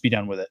 Then just be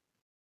done with it.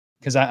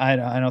 Because I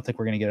don't think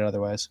we're going to get it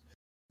otherwise.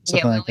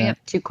 Something we only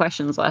have 2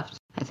 questions left,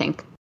 I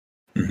think.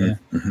 Mm-hmm. Yeah.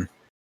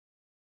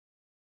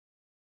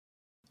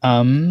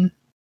 Mm-hmm.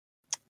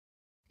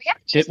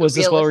 Was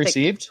this well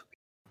received?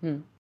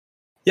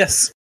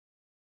 Yes.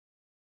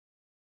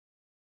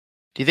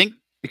 Do you think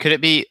could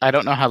it be? I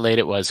don't know how late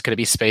it was. Could it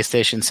be Space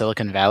Station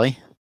Silicon Valley?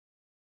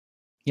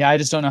 Yeah, I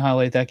just don't know how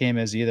late that game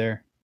is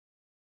either.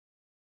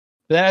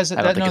 But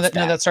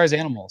that stars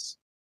animals.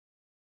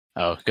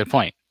 Oh, good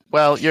point.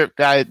 Well,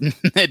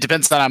 it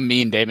depends on how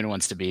mean Damon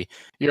wants to be.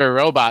 You're a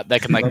robot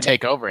that can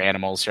take over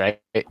animals,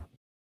 right?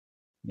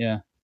 Yeah.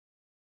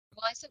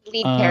 Well, I said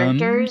lead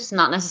characters,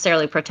 not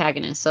necessarily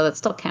protagonists, so that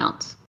still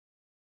counts.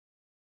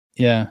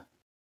 Yeah.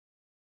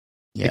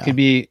 It could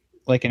be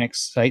like an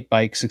Excite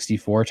Bike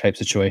 64 type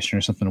situation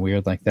or something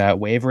weird like that.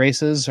 Wave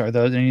races, are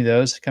any of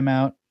those come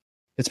out?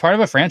 It's part of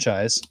a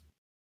franchise.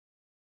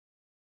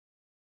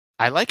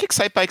 I like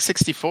Excite Bike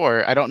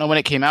 64. I don't know when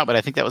it came out, but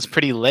I think that was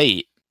pretty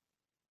late.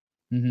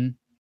 Mm-hmm.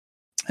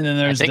 And then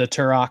there's the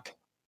Turok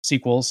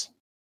sequels.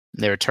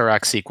 There were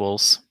Turok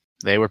sequels.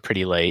 They were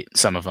pretty late,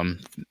 some of them.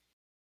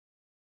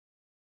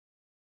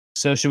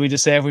 So should we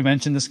just say if we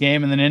mentioned this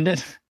game and then end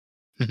it?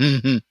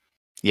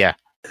 Yeah.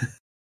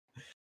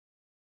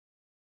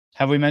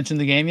 Have we mentioned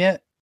the game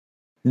yet?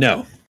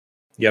 No,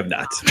 you have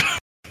not.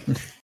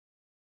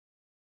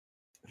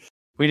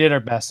 We did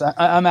our best.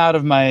 I'm out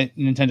of my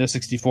Nintendo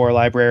 64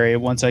 library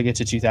once I get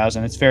to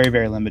 2000. It's very,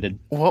 very limited.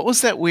 What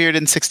was that weird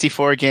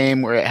N64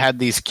 game where it had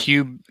these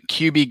cubey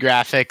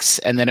graphics,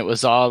 and then it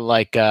was all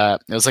like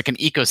it was like an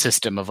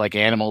ecosystem of like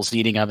animals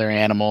eating other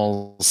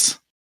animals?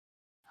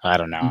 I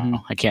don't know. Mm-hmm.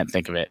 I can't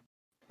think of it.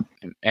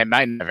 It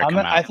might never come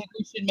out. I think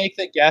we should make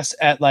the guess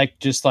at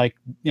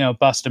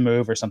Bust a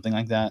Move or something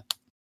like that.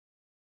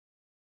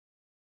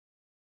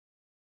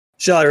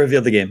 Shall I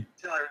reveal the game?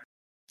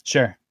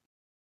 Sure.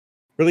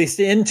 Released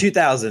in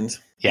 2000,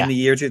 in the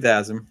year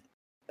 2000.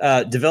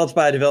 Developed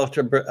by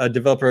a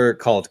developer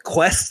called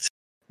Quest,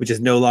 which is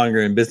no longer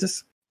in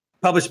business.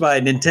 Published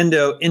by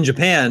Nintendo in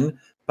Japan.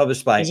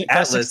 Published by Atlas.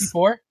 Quest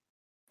 64?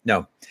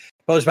 No.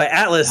 Published by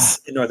Atlas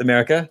in North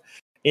America.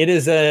 It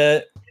is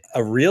a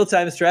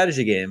real-time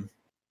strategy game.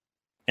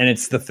 And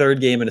it's the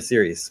 3rd game in a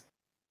series.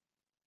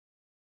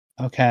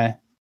 Okay.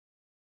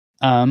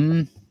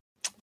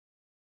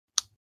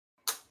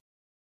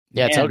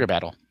 Yeah, it's Ogre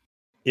Battle.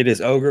 It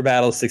is Ogre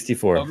Battle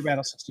 64. Ogre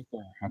Battle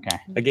 64. Okay.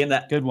 A game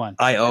that good one.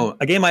 I own.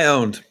 A game I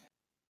owned.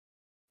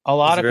 A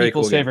lot of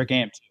people's favorite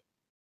game too.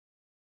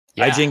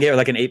 Yeah. IGN gave it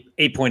like an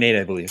 8.8,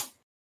 I believe.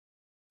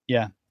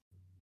 Yeah.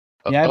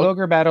 Yeah, I have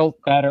Ogre Battle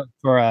for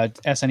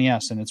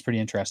SNES, and it's pretty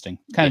interesting.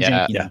 Kind of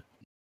janky. Yeah.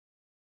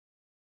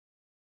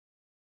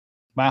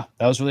 Wow,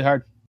 that was really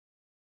hard.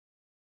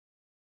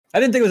 I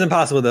didn't think it was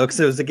impossible though, because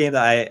it was a game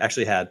that I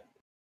actually had.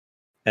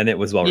 And it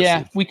was well received.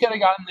 Yeah, we could have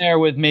gotten there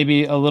with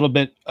maybe a little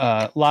bit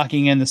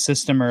locking in the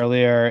system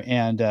earlier,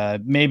 and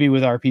maybe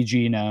with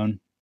RPG known.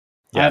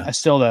 Yeah, I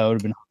still though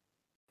would have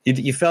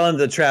been. You fell into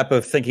the trap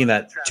of thinking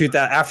that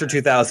after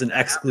 2000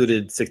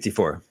 excluded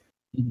 64.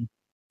 Mm-hmm.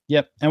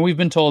 Yep, and we've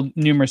been told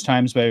numerous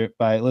times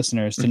by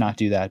listeners to not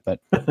do that, but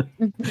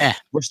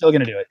we're still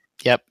going to do it.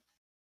 Yep.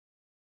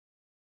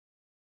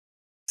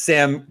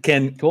 Sam,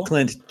 can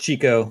Clint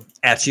Chico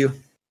at you?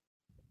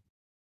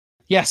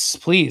 Yes,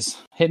 please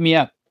hit me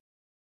up.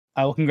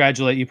 I will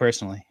congratulate you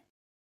personally.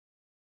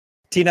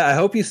 Tina, I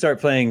hope you start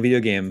playing video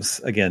games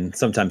again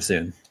sometime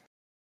soon.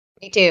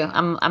 Me too.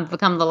 I've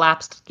become the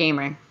lapsed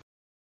gamer.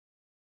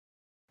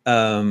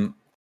 But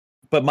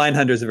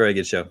Mindhunter is a very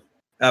good show.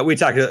 We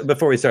talked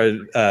before we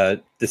started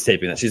this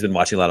taping that she's been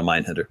watching a lot of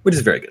Mindhunter, which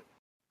is very good.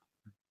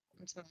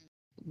 It's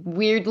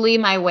weirdly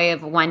my way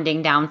of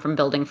winding down from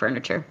building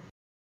furniture.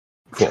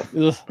 Cool.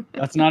 Ugh,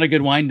 that's not a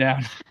good wind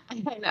down.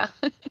 I know.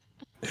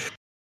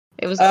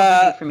 It was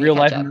for me real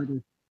life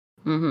murder.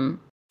 Mm-hmm.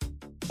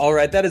 All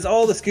right, that is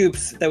all the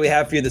scoops that we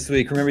have for you this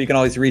week. Remember, you can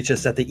always reach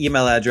us at the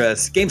email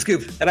address,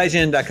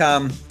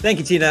 gamescoop@ign.com. Thank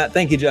you, Tina.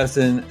 Thank you,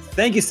 Justin.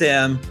 Thank you,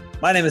 Sam.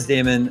 My name is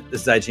Damon.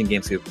 This is IGN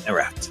Game Scoop, and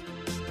we're out.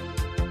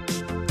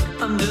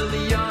 Under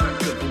the